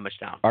Amish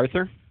town.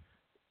 Arthur?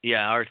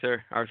 Yeah,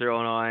 Arthur,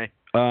 Illinois.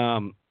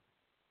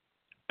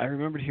 I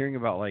remembered hearing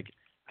about like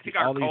I think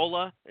all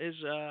Arcola is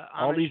Amish.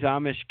 all these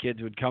Amish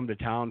kids would come to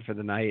town for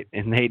the night,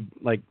 and they'd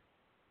like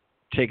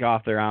take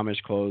off their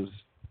Amish clothes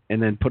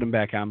and then put them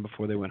back on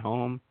before they went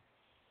home.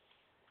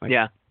 Like,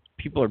 yeah.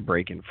 People are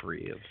breaking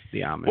free of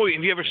the Amish. Well,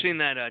 have you ever seen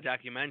that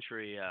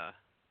documentary?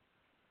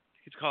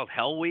 It's called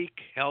Hell Week,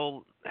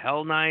 Hell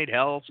Night,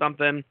 Hell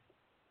something.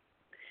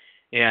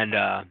 And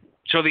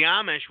so the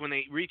Amish, when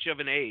they reach of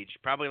an age,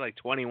 probably like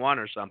 21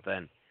 or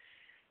something,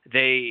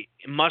 they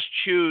must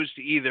choose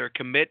to either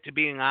commit to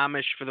being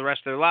Amish for the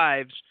rest of their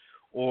lives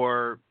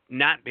or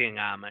not being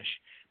Amish.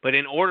 But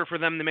in order for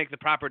them to make the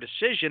proper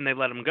decision, they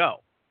let them go.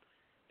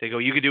 They go,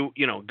 you could do,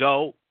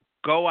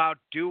 go out,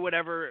 do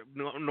whatever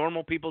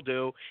normal people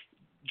do,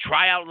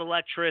 try out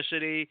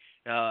electricity,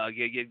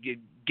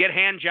 get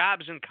hand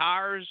jobs in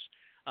cars,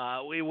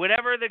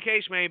 whatever the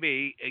case may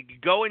be,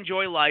 go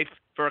enjoy life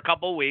for a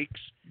couple weeks.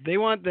 They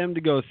want them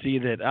to go see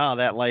that,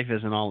 that life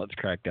isn't all it's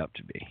cracked up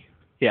to be.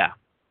 Yeah.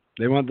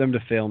 They want them to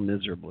fail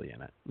miserably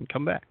in it and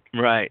come back.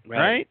 Right?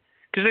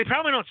 Because they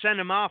probably don't send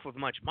them off with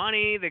much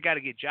money. They got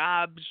to get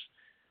jobs.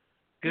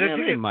 Yeah,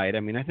 they might. I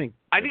mean, I think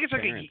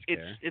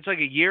it's like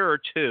a year or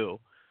two,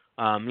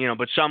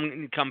 but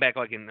some come back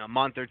like in a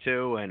month or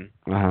two, and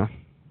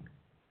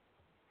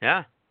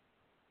yeah,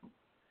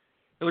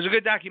 it was a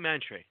good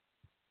documentary.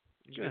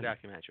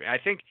 I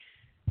think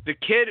the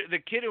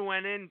kid who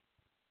went in,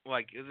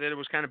 like that it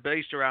was kind of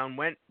based around,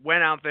 went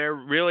out there,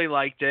 really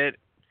liked it,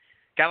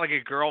 got like a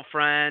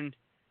girlfriend,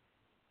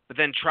 but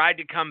then tried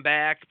to come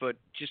back, but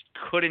just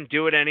couldn't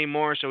do it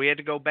anymore, so he had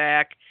to go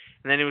back.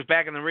 And then he was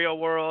back in the real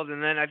world,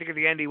 and then I think at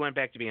the end he went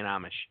back to being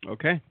Amish.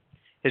 Okay.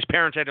 His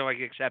parents had to like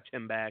accept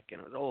him back,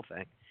 and it was the whole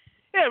thing.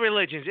 Yeah,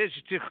 religions, it's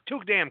too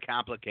damn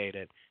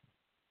complicated.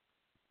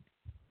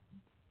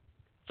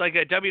 It's like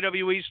a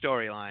WWE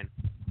storyline.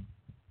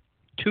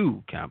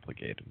 Too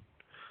complicated.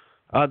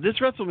 This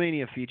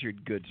WrestleMania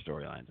featured good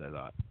storylines, I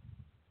thought.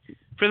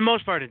 For the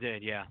most part, it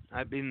did, yeah.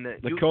 I mean,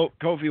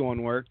 Kofi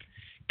one worked.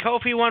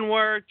 Kofi one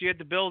worked. You had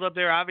the build up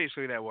there.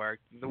 Obviously, that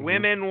worked. The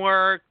women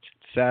worked.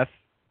 Seth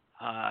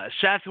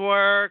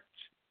worked.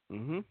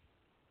 Mm-hmm.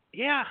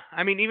 Yeah,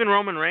 I mean, even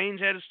Roman Reigns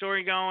had a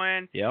story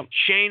going. Yep.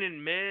 Shane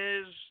and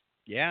Miz.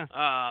 Yeah.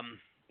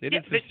 They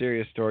did some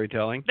serious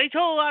storytelling. They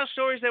told a lot of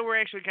stories that were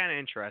actually kind of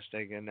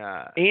interesting,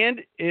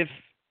 and if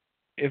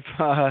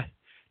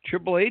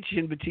Triple H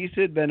and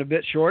Batista had been a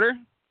bit shorter,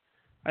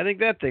 I think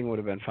that thing would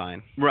have been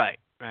fine. Right.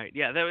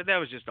 Yeah, that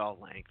was just all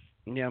length.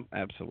 Yep,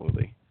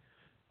 absolutely.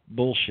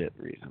 Bullshit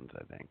reasons,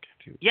 I think.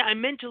 Too. Yeah, I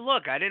meant to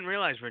look. I didn't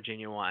realize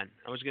Virginia won.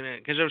 I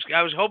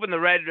was hoping the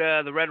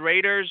Red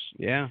Raiders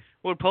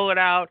would pull it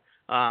out,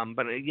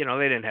 but they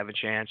didn't have a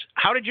chance.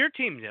 How did your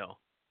team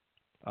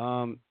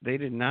do? They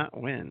did not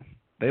win.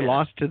 They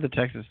lost to the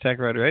Texas Tech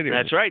Red Raiders.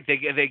 That's right. They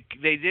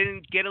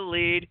didn't get a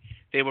lead.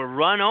 They were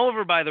run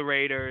over by the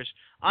Raiders,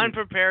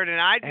 unprepared, and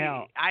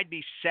I'd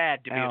be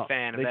sad to be a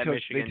fan of that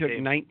Michigan team. They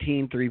took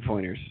 19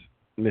 3-pointers.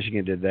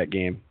 Michigan did that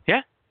game.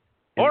 Yeah.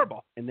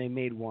 Horrible. And they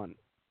made one.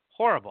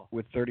 Horrible.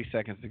 With 30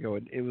 seconds to go.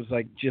 It was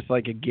just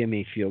like a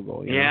gimme field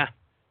goal. You know?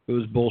 It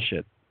was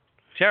bullshit.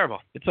 Terrible.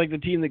 It's like the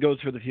team that goes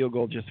for the field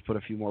goal just to put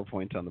a few more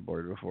points on the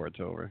board before it's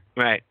over.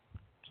 Right.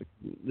 It's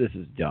like, this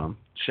is dumb.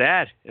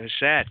 Sad. It was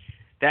sad.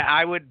 That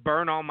I would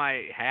burn all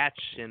my hats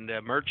and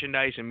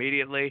merchandise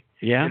immediately.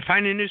 Yeah. And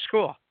find a new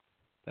school.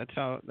 That's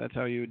how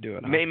you would do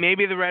it. Huh?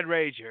 Maybe the Red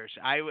Rangers.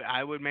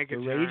 I would make it.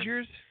 The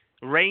Rangers?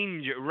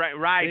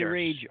 Riders. They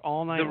rage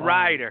all night. The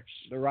Riders.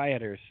 The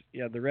Rioters.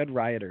 Yeah, the Red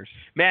Rioters.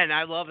 Man,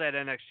 I love that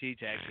NXT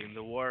tag team.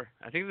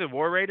 I think the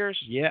War Raiders.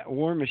 Yeah,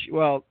 War Machine.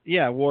 Well,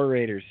 yeah, War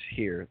Raiders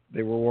here.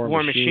 They were War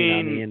Machine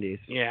on the Indies.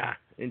 Yeah,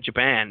 in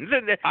Japan.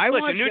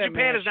 Listen, New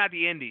Japan is not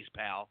the Indies,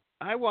 pal.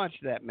 I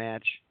watched that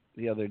match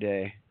the other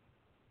day.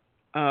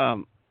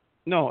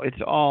 No,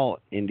 it's all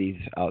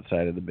Indies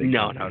outside of the big.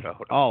 No.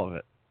 All of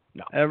it.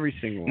 No, every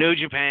single one. New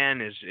Japan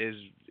is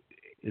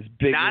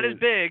bigger, not as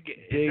big.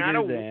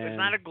 It's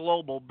not a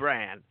global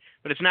brand,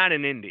 but it's not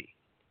an indie.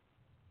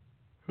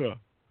 Huh.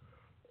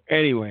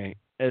 Anyway,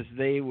 as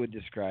they would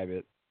describe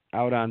it,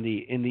 out in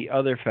the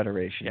other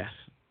federations,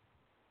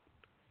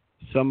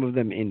 some of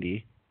them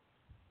indie,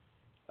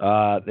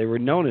 they were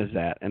known as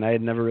that, and I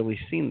had never really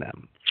seen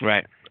them.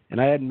 Right. And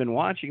I hadn't been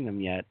watching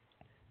them yet.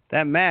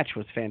 That match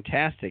was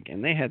fantastic,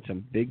 and they had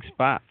some big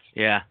spots.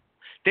 Yeah.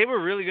 They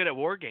were really good at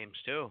War Games,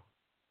 too.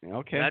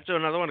 Okay. That's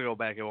another one to go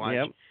back and watch.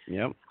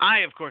 Yep. I,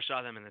 of course,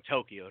 saw them in the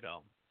Tokyo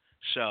Dome.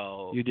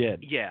 So you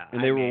did? Yeah.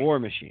 And they were War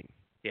Machine?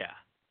 Yeah.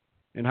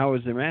 And how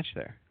was their match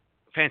there?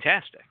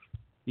 Fantastic.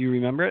 You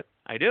remember it?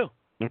 I do.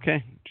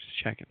 Okay.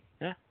 Just checking.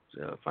 Yeah.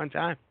 It was a fun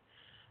time.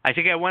 I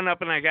think I went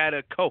up and I got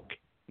a Coke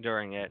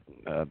during it.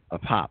 A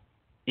pop?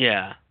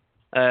 Yeah.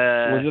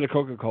 Was it a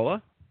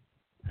Coca-Cola?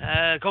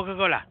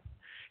 Coca-Cola.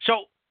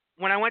 So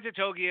when I went to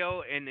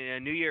Tokyo in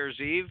New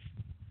Year's Eve,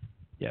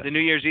 the New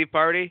Year's Eve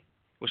party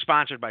was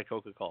sponsored by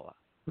Coca-Cola.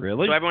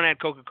 Really? So everyone had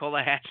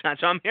Coca-Cola hats on.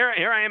 So here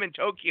I am in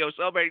Tokyo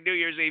celebrating New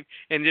Year's Eve,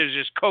 and there's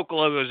just Coke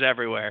logos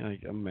everywhere.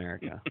 Like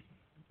America.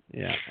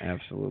 Yeah,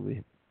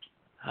 absolutely.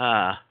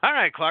 All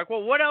right, Clark.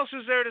 Well, what else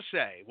is there to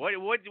say?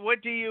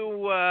 What do you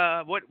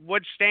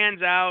what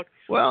stands out?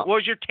 Well, What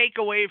was your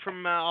takeaway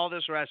from all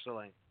this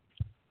wrestling?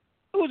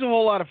 it was a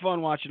whole lot of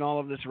fun watching all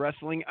of this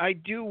wrestling. I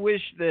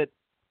wish that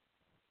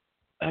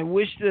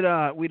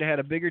we'd had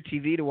a bigger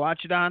TV to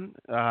watch it on.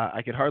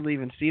 I could hardly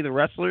even see the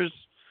wrestlers.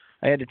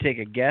 I had to take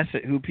a guess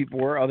at who people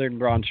were, other than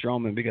Braun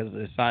Strowman because of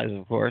his size,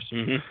 of course.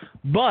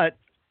 Mm-hmm. But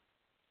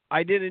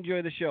I did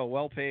enjoy the show.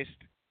 Well paced,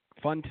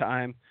 fun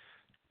time.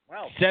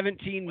 Well,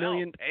 17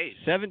 million.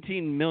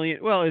 17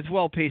 million. Well, as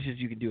well paced as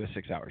you could do a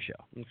 6-hour show.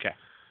 Okay.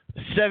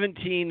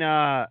 17.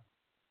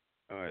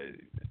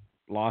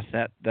 Lost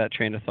that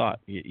train of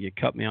thought. You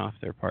cut me off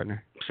there,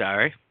 partner.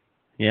 Sorry.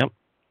 Yep.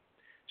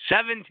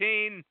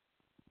 17.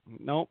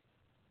 Nope.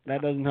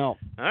 That doesn't help.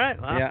 All right.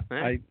 Well, yeah.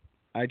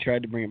 I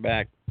tried to bring it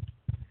back.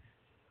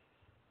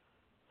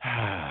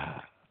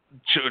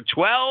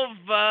 12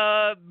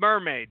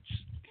 mermaids.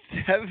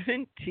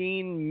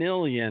 17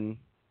 million.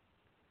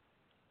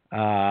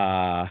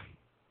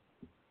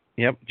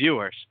 Yep.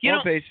 Viewers.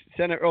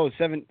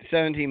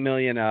 17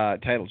 million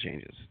title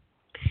changes.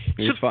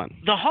 It was fun.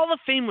 The Hall of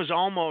Fame was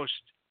almost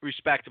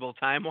respectable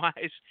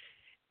time-wise.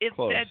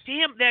 Close.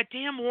 That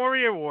damn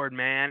Warrior Award,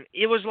 man.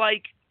 It was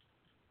like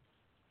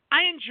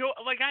I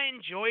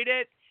enjoyed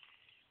it,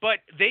 but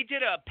they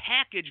did a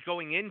package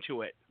going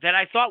into it that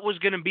I thought was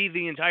going to be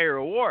the entire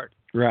award.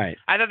 Right.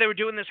 I thought they were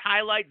doing this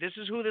highlight. This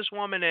is who this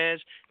woman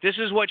is. This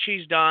is what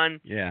she's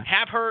done. Yeah.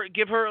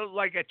 Give her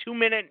like a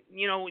 2-minute,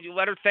 you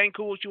let her thank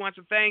who she wants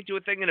to thank, do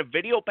a thing in a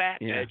video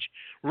package.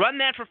 Yeah. Run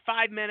that for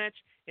 5 minutes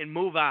and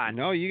move on.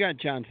 No, you got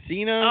John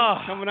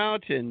Cena coming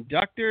out to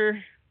induct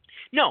her.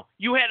 No,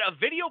 you had a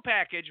video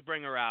package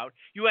bring her out.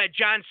 You had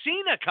John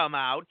Cena come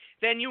out.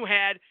 Then you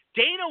had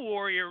Dana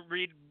Warrior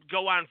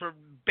go on for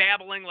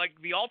babbling like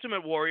the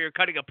Ultimate Warrior,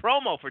 cutting a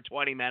promo for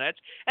 20 minutes.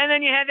 And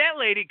then you had that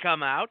lady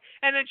come out,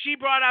 and then she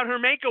brought out her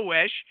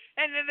Make-A-Wish.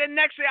 And then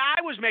next day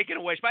I was making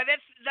a wish. By the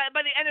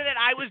end of that,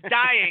 I was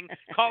dying,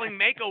 calling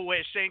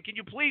Make-A-Wish, saying, "Can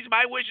you please,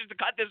 my wish is to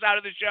cut this out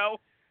of the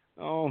show."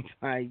 Oh,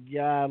 my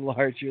God,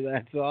 Larcher,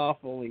 that's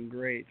awful and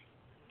great.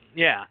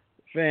 Yeah.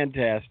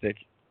 Fantastic.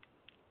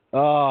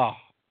 Oh,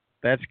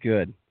 that's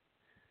good.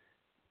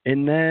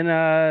 And then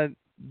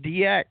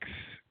DX,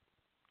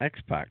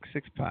 X-Pac,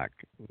 6-Pac,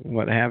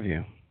 what have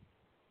you.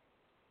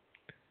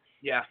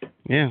 Yeah.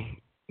 Yeah,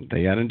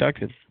 they got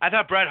inducted. I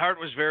thought Bret Hart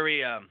was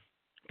very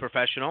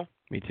professional.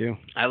 Me too.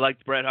 I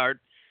liked Bret Hart,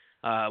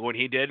 what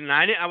he did, and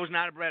I was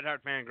not a Bret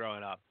Hart fan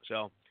growing up.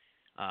 So,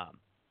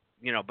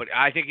 but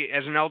I think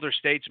as an elder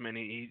statesman,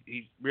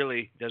 he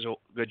really does a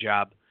good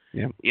job.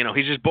 Yeah.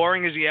 He's as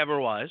boring as he ever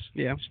was.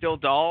 Yeah. Still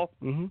dull.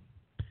 Mm-hmm.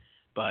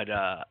 But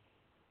I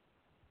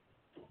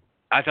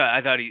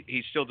thought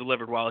he still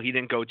delivered well. He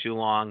didn't go too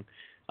long.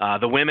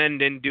 The women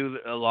didn't do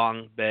a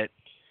long bit.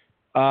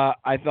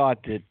 I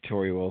thought that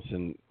Tori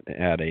Wilson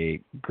had a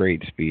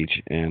great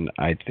speech, and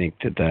I think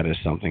that is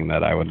something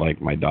that I would like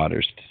my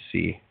daughters to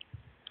see.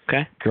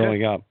 Okay.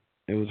 Growing up,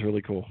 it was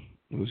really cool.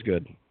 It was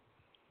good.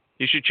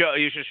 You should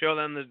show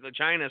them the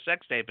China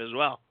sex tape as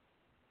well.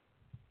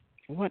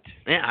 What?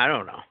 Yeah, I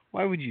don't know.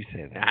 Why would you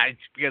say that?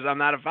 Because I'm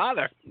not a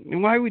father.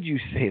 Why would you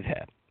say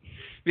that?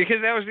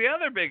 Because that was the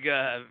other big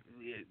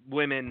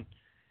women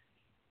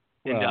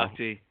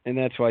inductee. And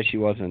that's why she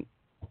wasn't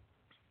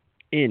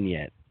in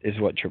yet, is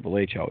what Triple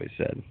H always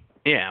said.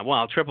 Yeah,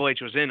 well, Triple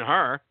H was in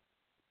her.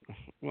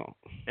 Well.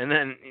 And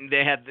then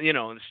they had,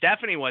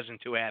 Stephanie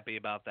wasn't too happy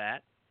about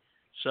that.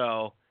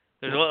 So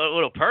there's a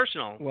little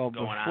personal going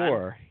on. Well,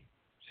 before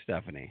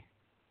Stephanie.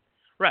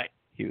 Right.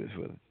 He was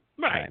with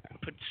Right. China.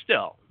 But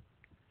still.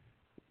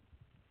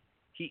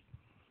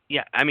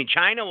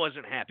 China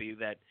wasn't happy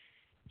that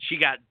she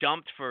got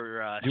dumped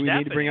for Do we Stephanie.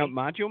 need to bring up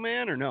Macho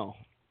Man or no?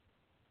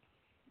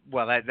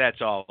 Well,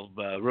 that's all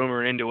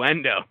rumor and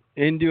innuendo.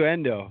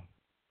 Innuendo.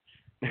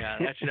 Yeah,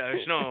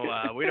 there's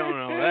no, we don't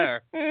know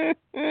there.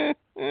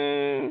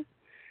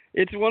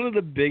 It's one of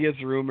the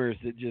biggest rumors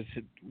that just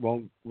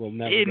will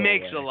never It go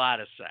makes away. a lot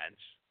of sense.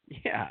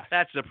 Yeah.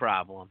 That's the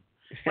problem.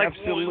 Like,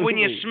 Absolutely. when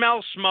you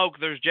smell smoke,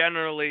 there's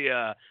generally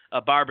a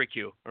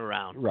barbecue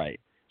around. Right.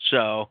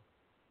 So.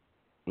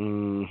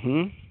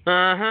 Mm-hmm.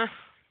 Uh-huh.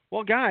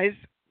 Well, guys,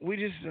 we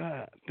just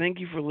thank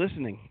you for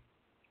listening.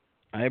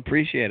 I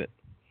appreciate it.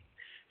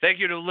 Thank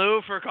you to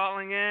Lou for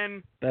calling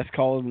in. Best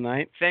call of the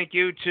night. Thank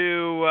you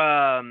to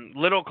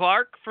Little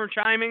Clark for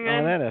chiming in.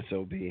 Oh, that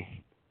SOB.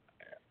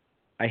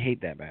 I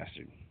hate that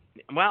bastard.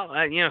 Well,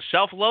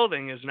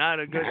 self-loathing is not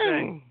a good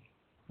thing.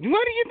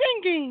 What are you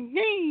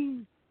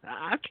thinking?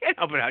 I can't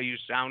help it how you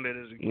sounded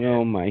as a kid.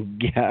 Oh, my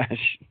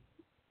gosh.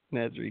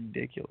 That's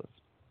ridiculous.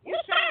 You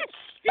sound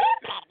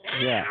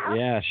stupid now.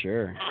 Yeah,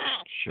 sure.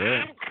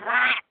 Sure. I'm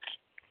Clark.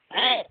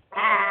 Hey, go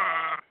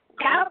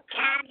Cubs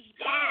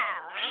go.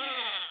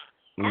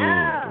 Oh,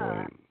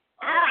 boy.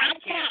 I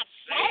can't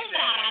say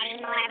that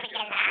anymore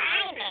because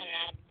I'm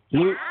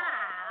in it.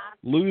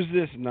 Lose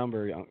this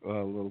number,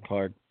 little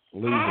Clark.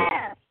 Lose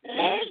it.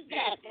 Lose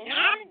this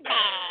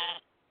number.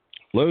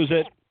 Lose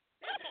it.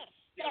 This is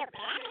stupid.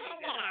 I'm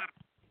hanging up.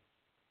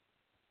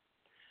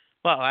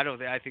 Well,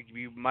 I think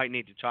you might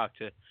need to talk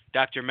to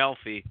Dr.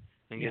 Melfi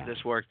and get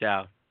this worked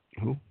out.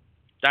 Who?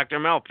 Dr.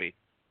 Melfi.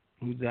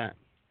 Who's that?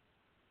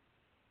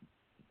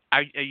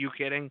 Are you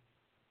kidding?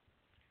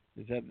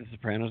 Is that the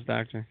Sopranos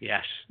doctor?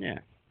 Yes. Yeah,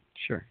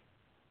 sure.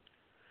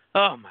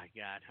 Oh, my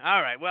God.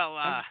 All right, well...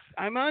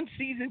 I'm on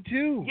season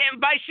 2. Yeah,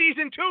 and by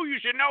season 2, you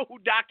should know who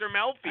Dr.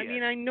 Melfi is. I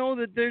mean, I know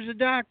that there's a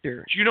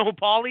doctor. Do you know who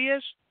Paulie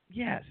is?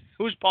 Yes.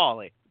 Who's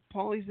Paulie?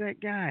 Paulie's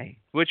that guy.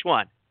 Which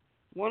one?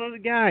 One of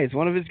his guys,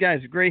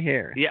 with gray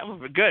hair. Yeah,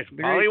 good.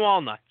 Paulie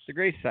Walnuts. The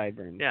gray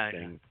sideburns. Yeah.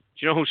 Thing. Do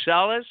you know who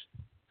Sel is?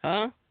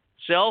 Huh?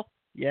 Sil?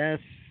 Yes.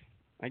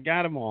 I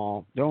got them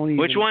all.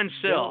 Which one's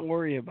Sil? Don't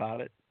worry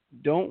about it.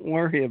 Don't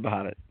worry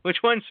about it. Which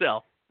one's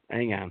Sil?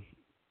 Hang on.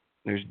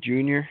 There's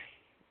Junior.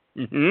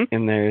 Mm-hmm.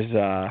 And there's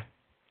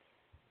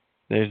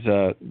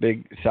a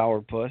big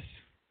sourpuss.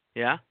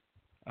 Yeah.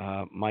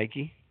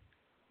 Mikey.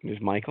 There's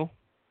Michael.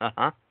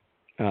 Uh-huh.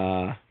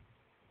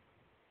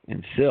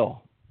 And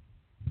Sil.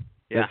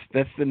 Yeah.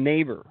 That's the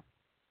neighbor.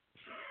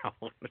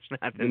 No, it's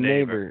not The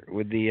neighbor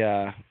with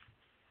the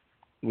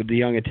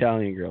young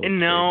Italian girl.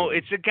 No,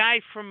 it's a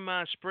guy from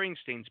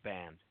Springsteen's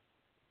band.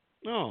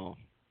 Oh,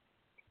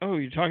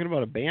 you're talking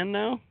about a band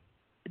now?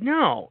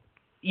 No.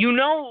 You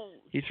know...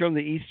 He's from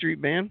the E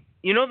Street Band?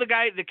 You know the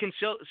guy, the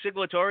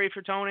consigliatore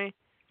for Tony?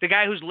 The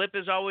guy whose lip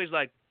is always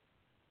like...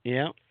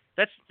 Yeah.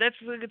 That's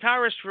the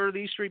guitarist for the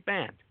E Street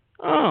Band.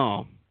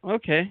 Oh,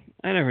 okay.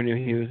 I never knew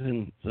he was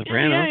in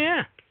Sopranos.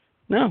 Yeah.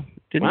 No,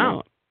 didn't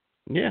Wow.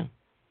 know. Yeah.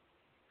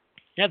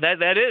 Yeah,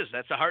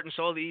 that's the heart and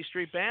soul of the E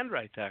Street Band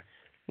right there.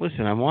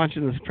 Listen, I'm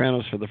watching The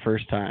Sopranos for the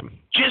first time.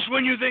 Just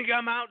when you think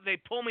I'm out, they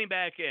pull me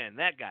back in.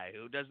 That guy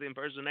who does the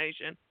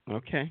impersonation.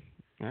 Okay.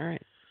 All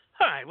right.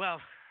 All right, well,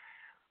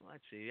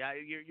 let's see.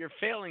 You're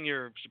failing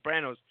your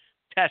Sopranos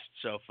test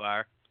so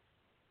far.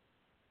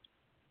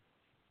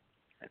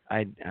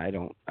 I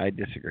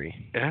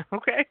disagree. Yeah,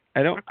 okay.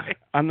 I don't. Okay.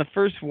 On the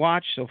first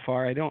watch so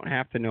far, I don't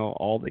have to know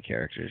all the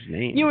characters'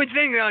 names. You would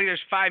think there's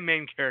 5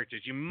 main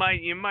characters. You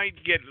might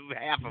get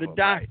half of the them.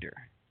 doctor.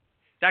 Right.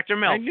 Dr.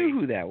 Melfi. I knew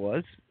who that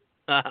was.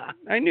 Uh-huh.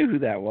 I knew who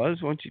that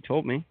was once you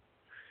told me.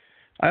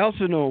 I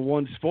also know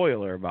one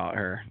spoiler about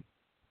her.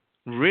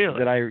 Really?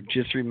 That I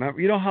just remember.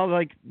 You know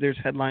how there's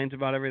headlines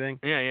about everything?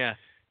 Yeah.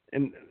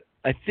 And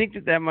I think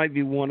that might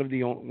be one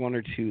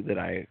or two that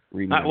I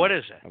remember. What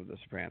is it? Of The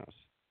Sopranos.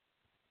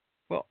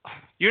 Well,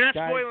 you're not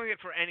guys, spoiling it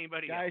for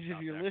anybody guys, else.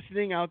 if you're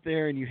listening out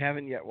there and you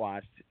haven't yet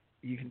watched,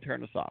 you can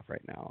turn us off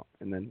right now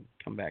and then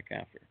come back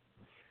after.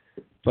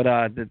 But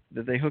that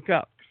they hook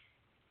up.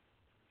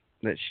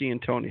 That she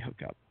and Tony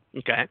hook up.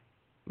 Okay.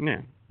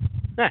 Yeah.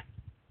 Huh.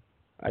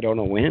 I don't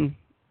know when.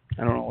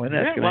 I don't know when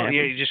that's going to happen.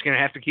 Yeah, you're just going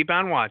to have to keep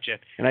on watching.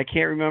 And I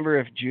can't remember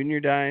if Junior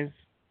dies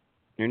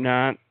or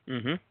not.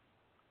 Mm-hmm.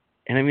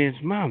 And I mean,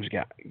 his mom's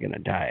going to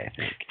die, I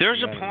think.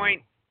 There's a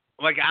point,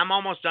 I'm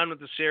almost done with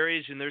the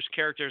series, and there's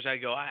characters I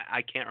go,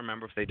 I can't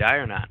remember if they die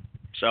or not.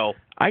 So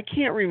I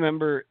can't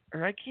remember,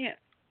 or I can't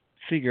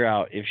figure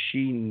out if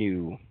she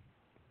knew,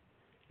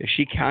 if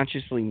she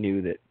consciously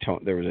knew that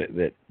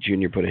that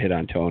Junior put a hit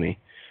on Tony,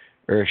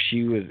 or if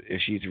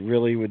she's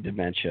really with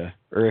dementia,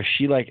 or if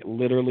she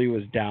literally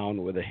was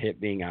down with a hit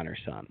being on her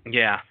son.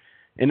 Yeah.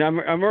 And I'm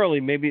early.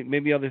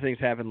 Maybe other things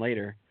happen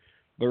later,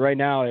 but right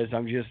now, as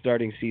I'm just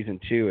starting season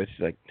 2,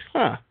 it's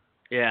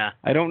Yeah.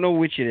 I don't know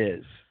which it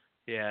is.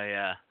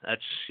 Yeah.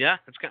 That's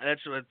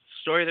the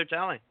story they're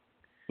telling.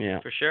 Yeah.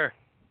 For sure.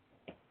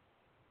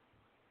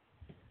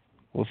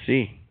 We'll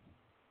see.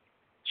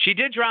 She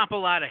did drop a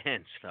lot of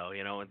hints, though.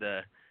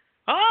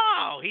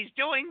 He's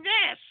doing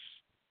this.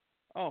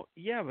 Oh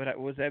yeah, but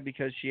was that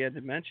because she had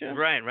dementia?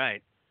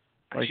 Right.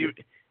 Like,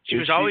 she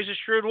was always a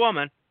shrewd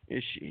woman.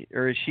 Is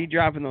she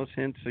dropping those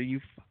hints so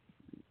you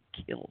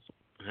kills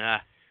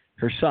Yeah.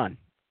 her son?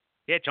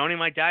 Yeah, Tony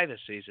might die this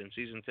season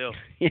 2.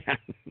 Yeah,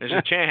 there's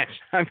a chance.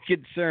 I'm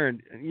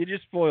concerned. You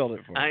just spoiled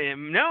it for me.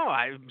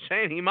 I'm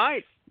saying he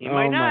might. He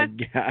might not. Oh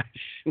my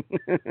gosh.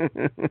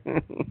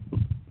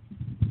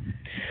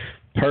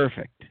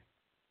 Perfect.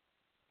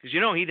 Because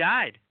he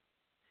died.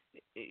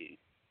 He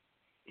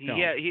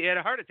had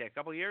a heart attack a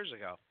couple of years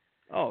ago.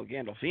 Oh,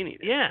 Gandolfini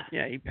did. Yeah.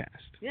 Yeah, he passed.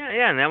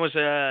 Yeah, and that was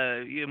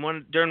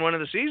during one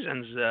of the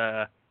seasons.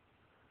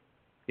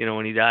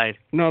 When he died.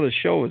 No, the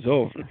show was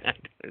over.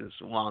 It was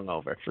long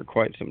over for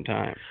quite some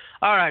time.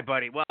 All right,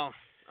 buddy. Well,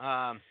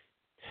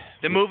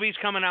 the movie's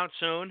coming out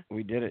soon.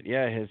 We did it.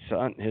 Yeah, his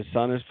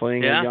son is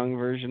playing a young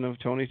version of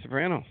Tony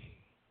Soprano.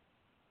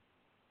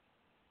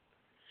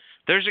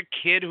 There's a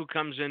kid who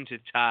comes into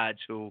Todd's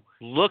who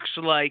looks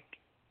like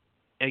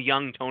a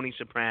young Tony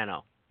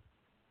Soprano.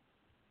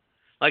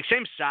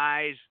 Same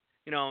size.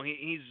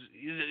 He's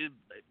a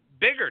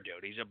bigger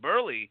dude. He's a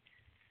burly.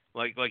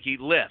 He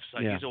lifts.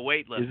 He's a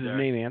weightlifter. Is his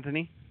name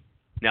Anthony?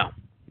 No.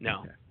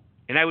 Okay.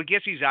 And I would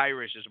guess he's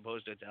Irish as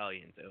opposed to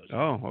Italian, too. So.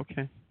 Oh,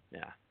 okay.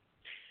 Yeah.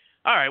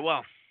 All right,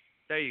 well,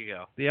 there you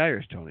go. The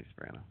Irish Tony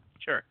Soprano.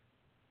 Sure.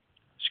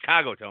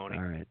 Chicago Tony.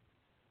 All right.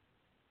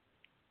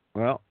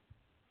 Well,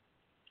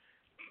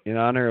 in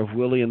honor of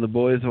Willie and the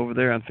boys over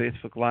there on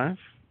Facebook Live,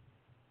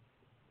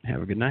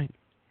 have a good night.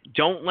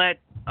 Don't let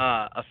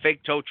a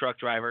fake tow truck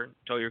driver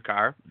tow your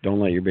car. Don't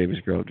let your babies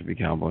grow up to be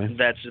cowboys.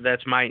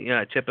 That's my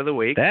tip of the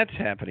week. That's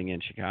happening in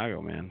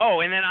Chicago, man.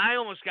 Oh, and then I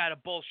almost got a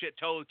bullshit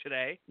tow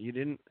today. You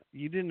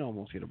didn't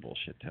almost get a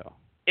bullshit tow.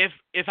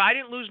 If I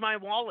didn't lose my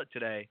wallet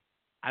today,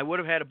 I would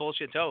have had a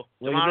bullshit tow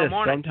Look tomorrow at this.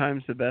 morning.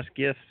 Sometimes the best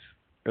gifts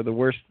or the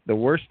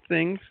worst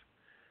things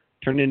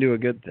turn into a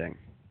good thing.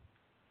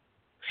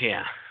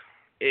 Yeah.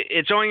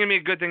 It's only going to be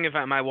a good thing if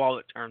my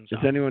wallet turns Is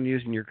up. anyone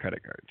using your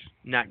credit cards?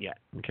 Not yet.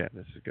 Okay,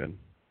 this is good.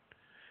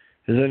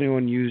 Has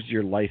anyone used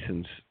your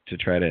license to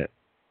try to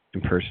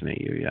impersonate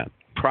you yet?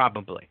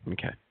 Probably.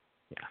 Okay.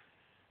 Yeah.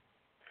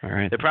 All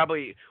right. They're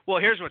probably, well,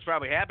 here's what's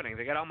probably happening.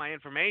 They got all my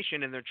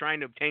information, and they're trying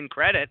to obtain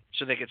credit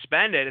so they could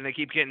spend it, and they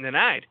keep getting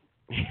denied.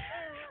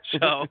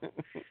 So,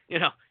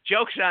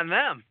 joke's on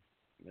them.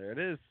 There it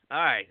is.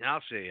 All right,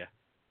 I'll see you.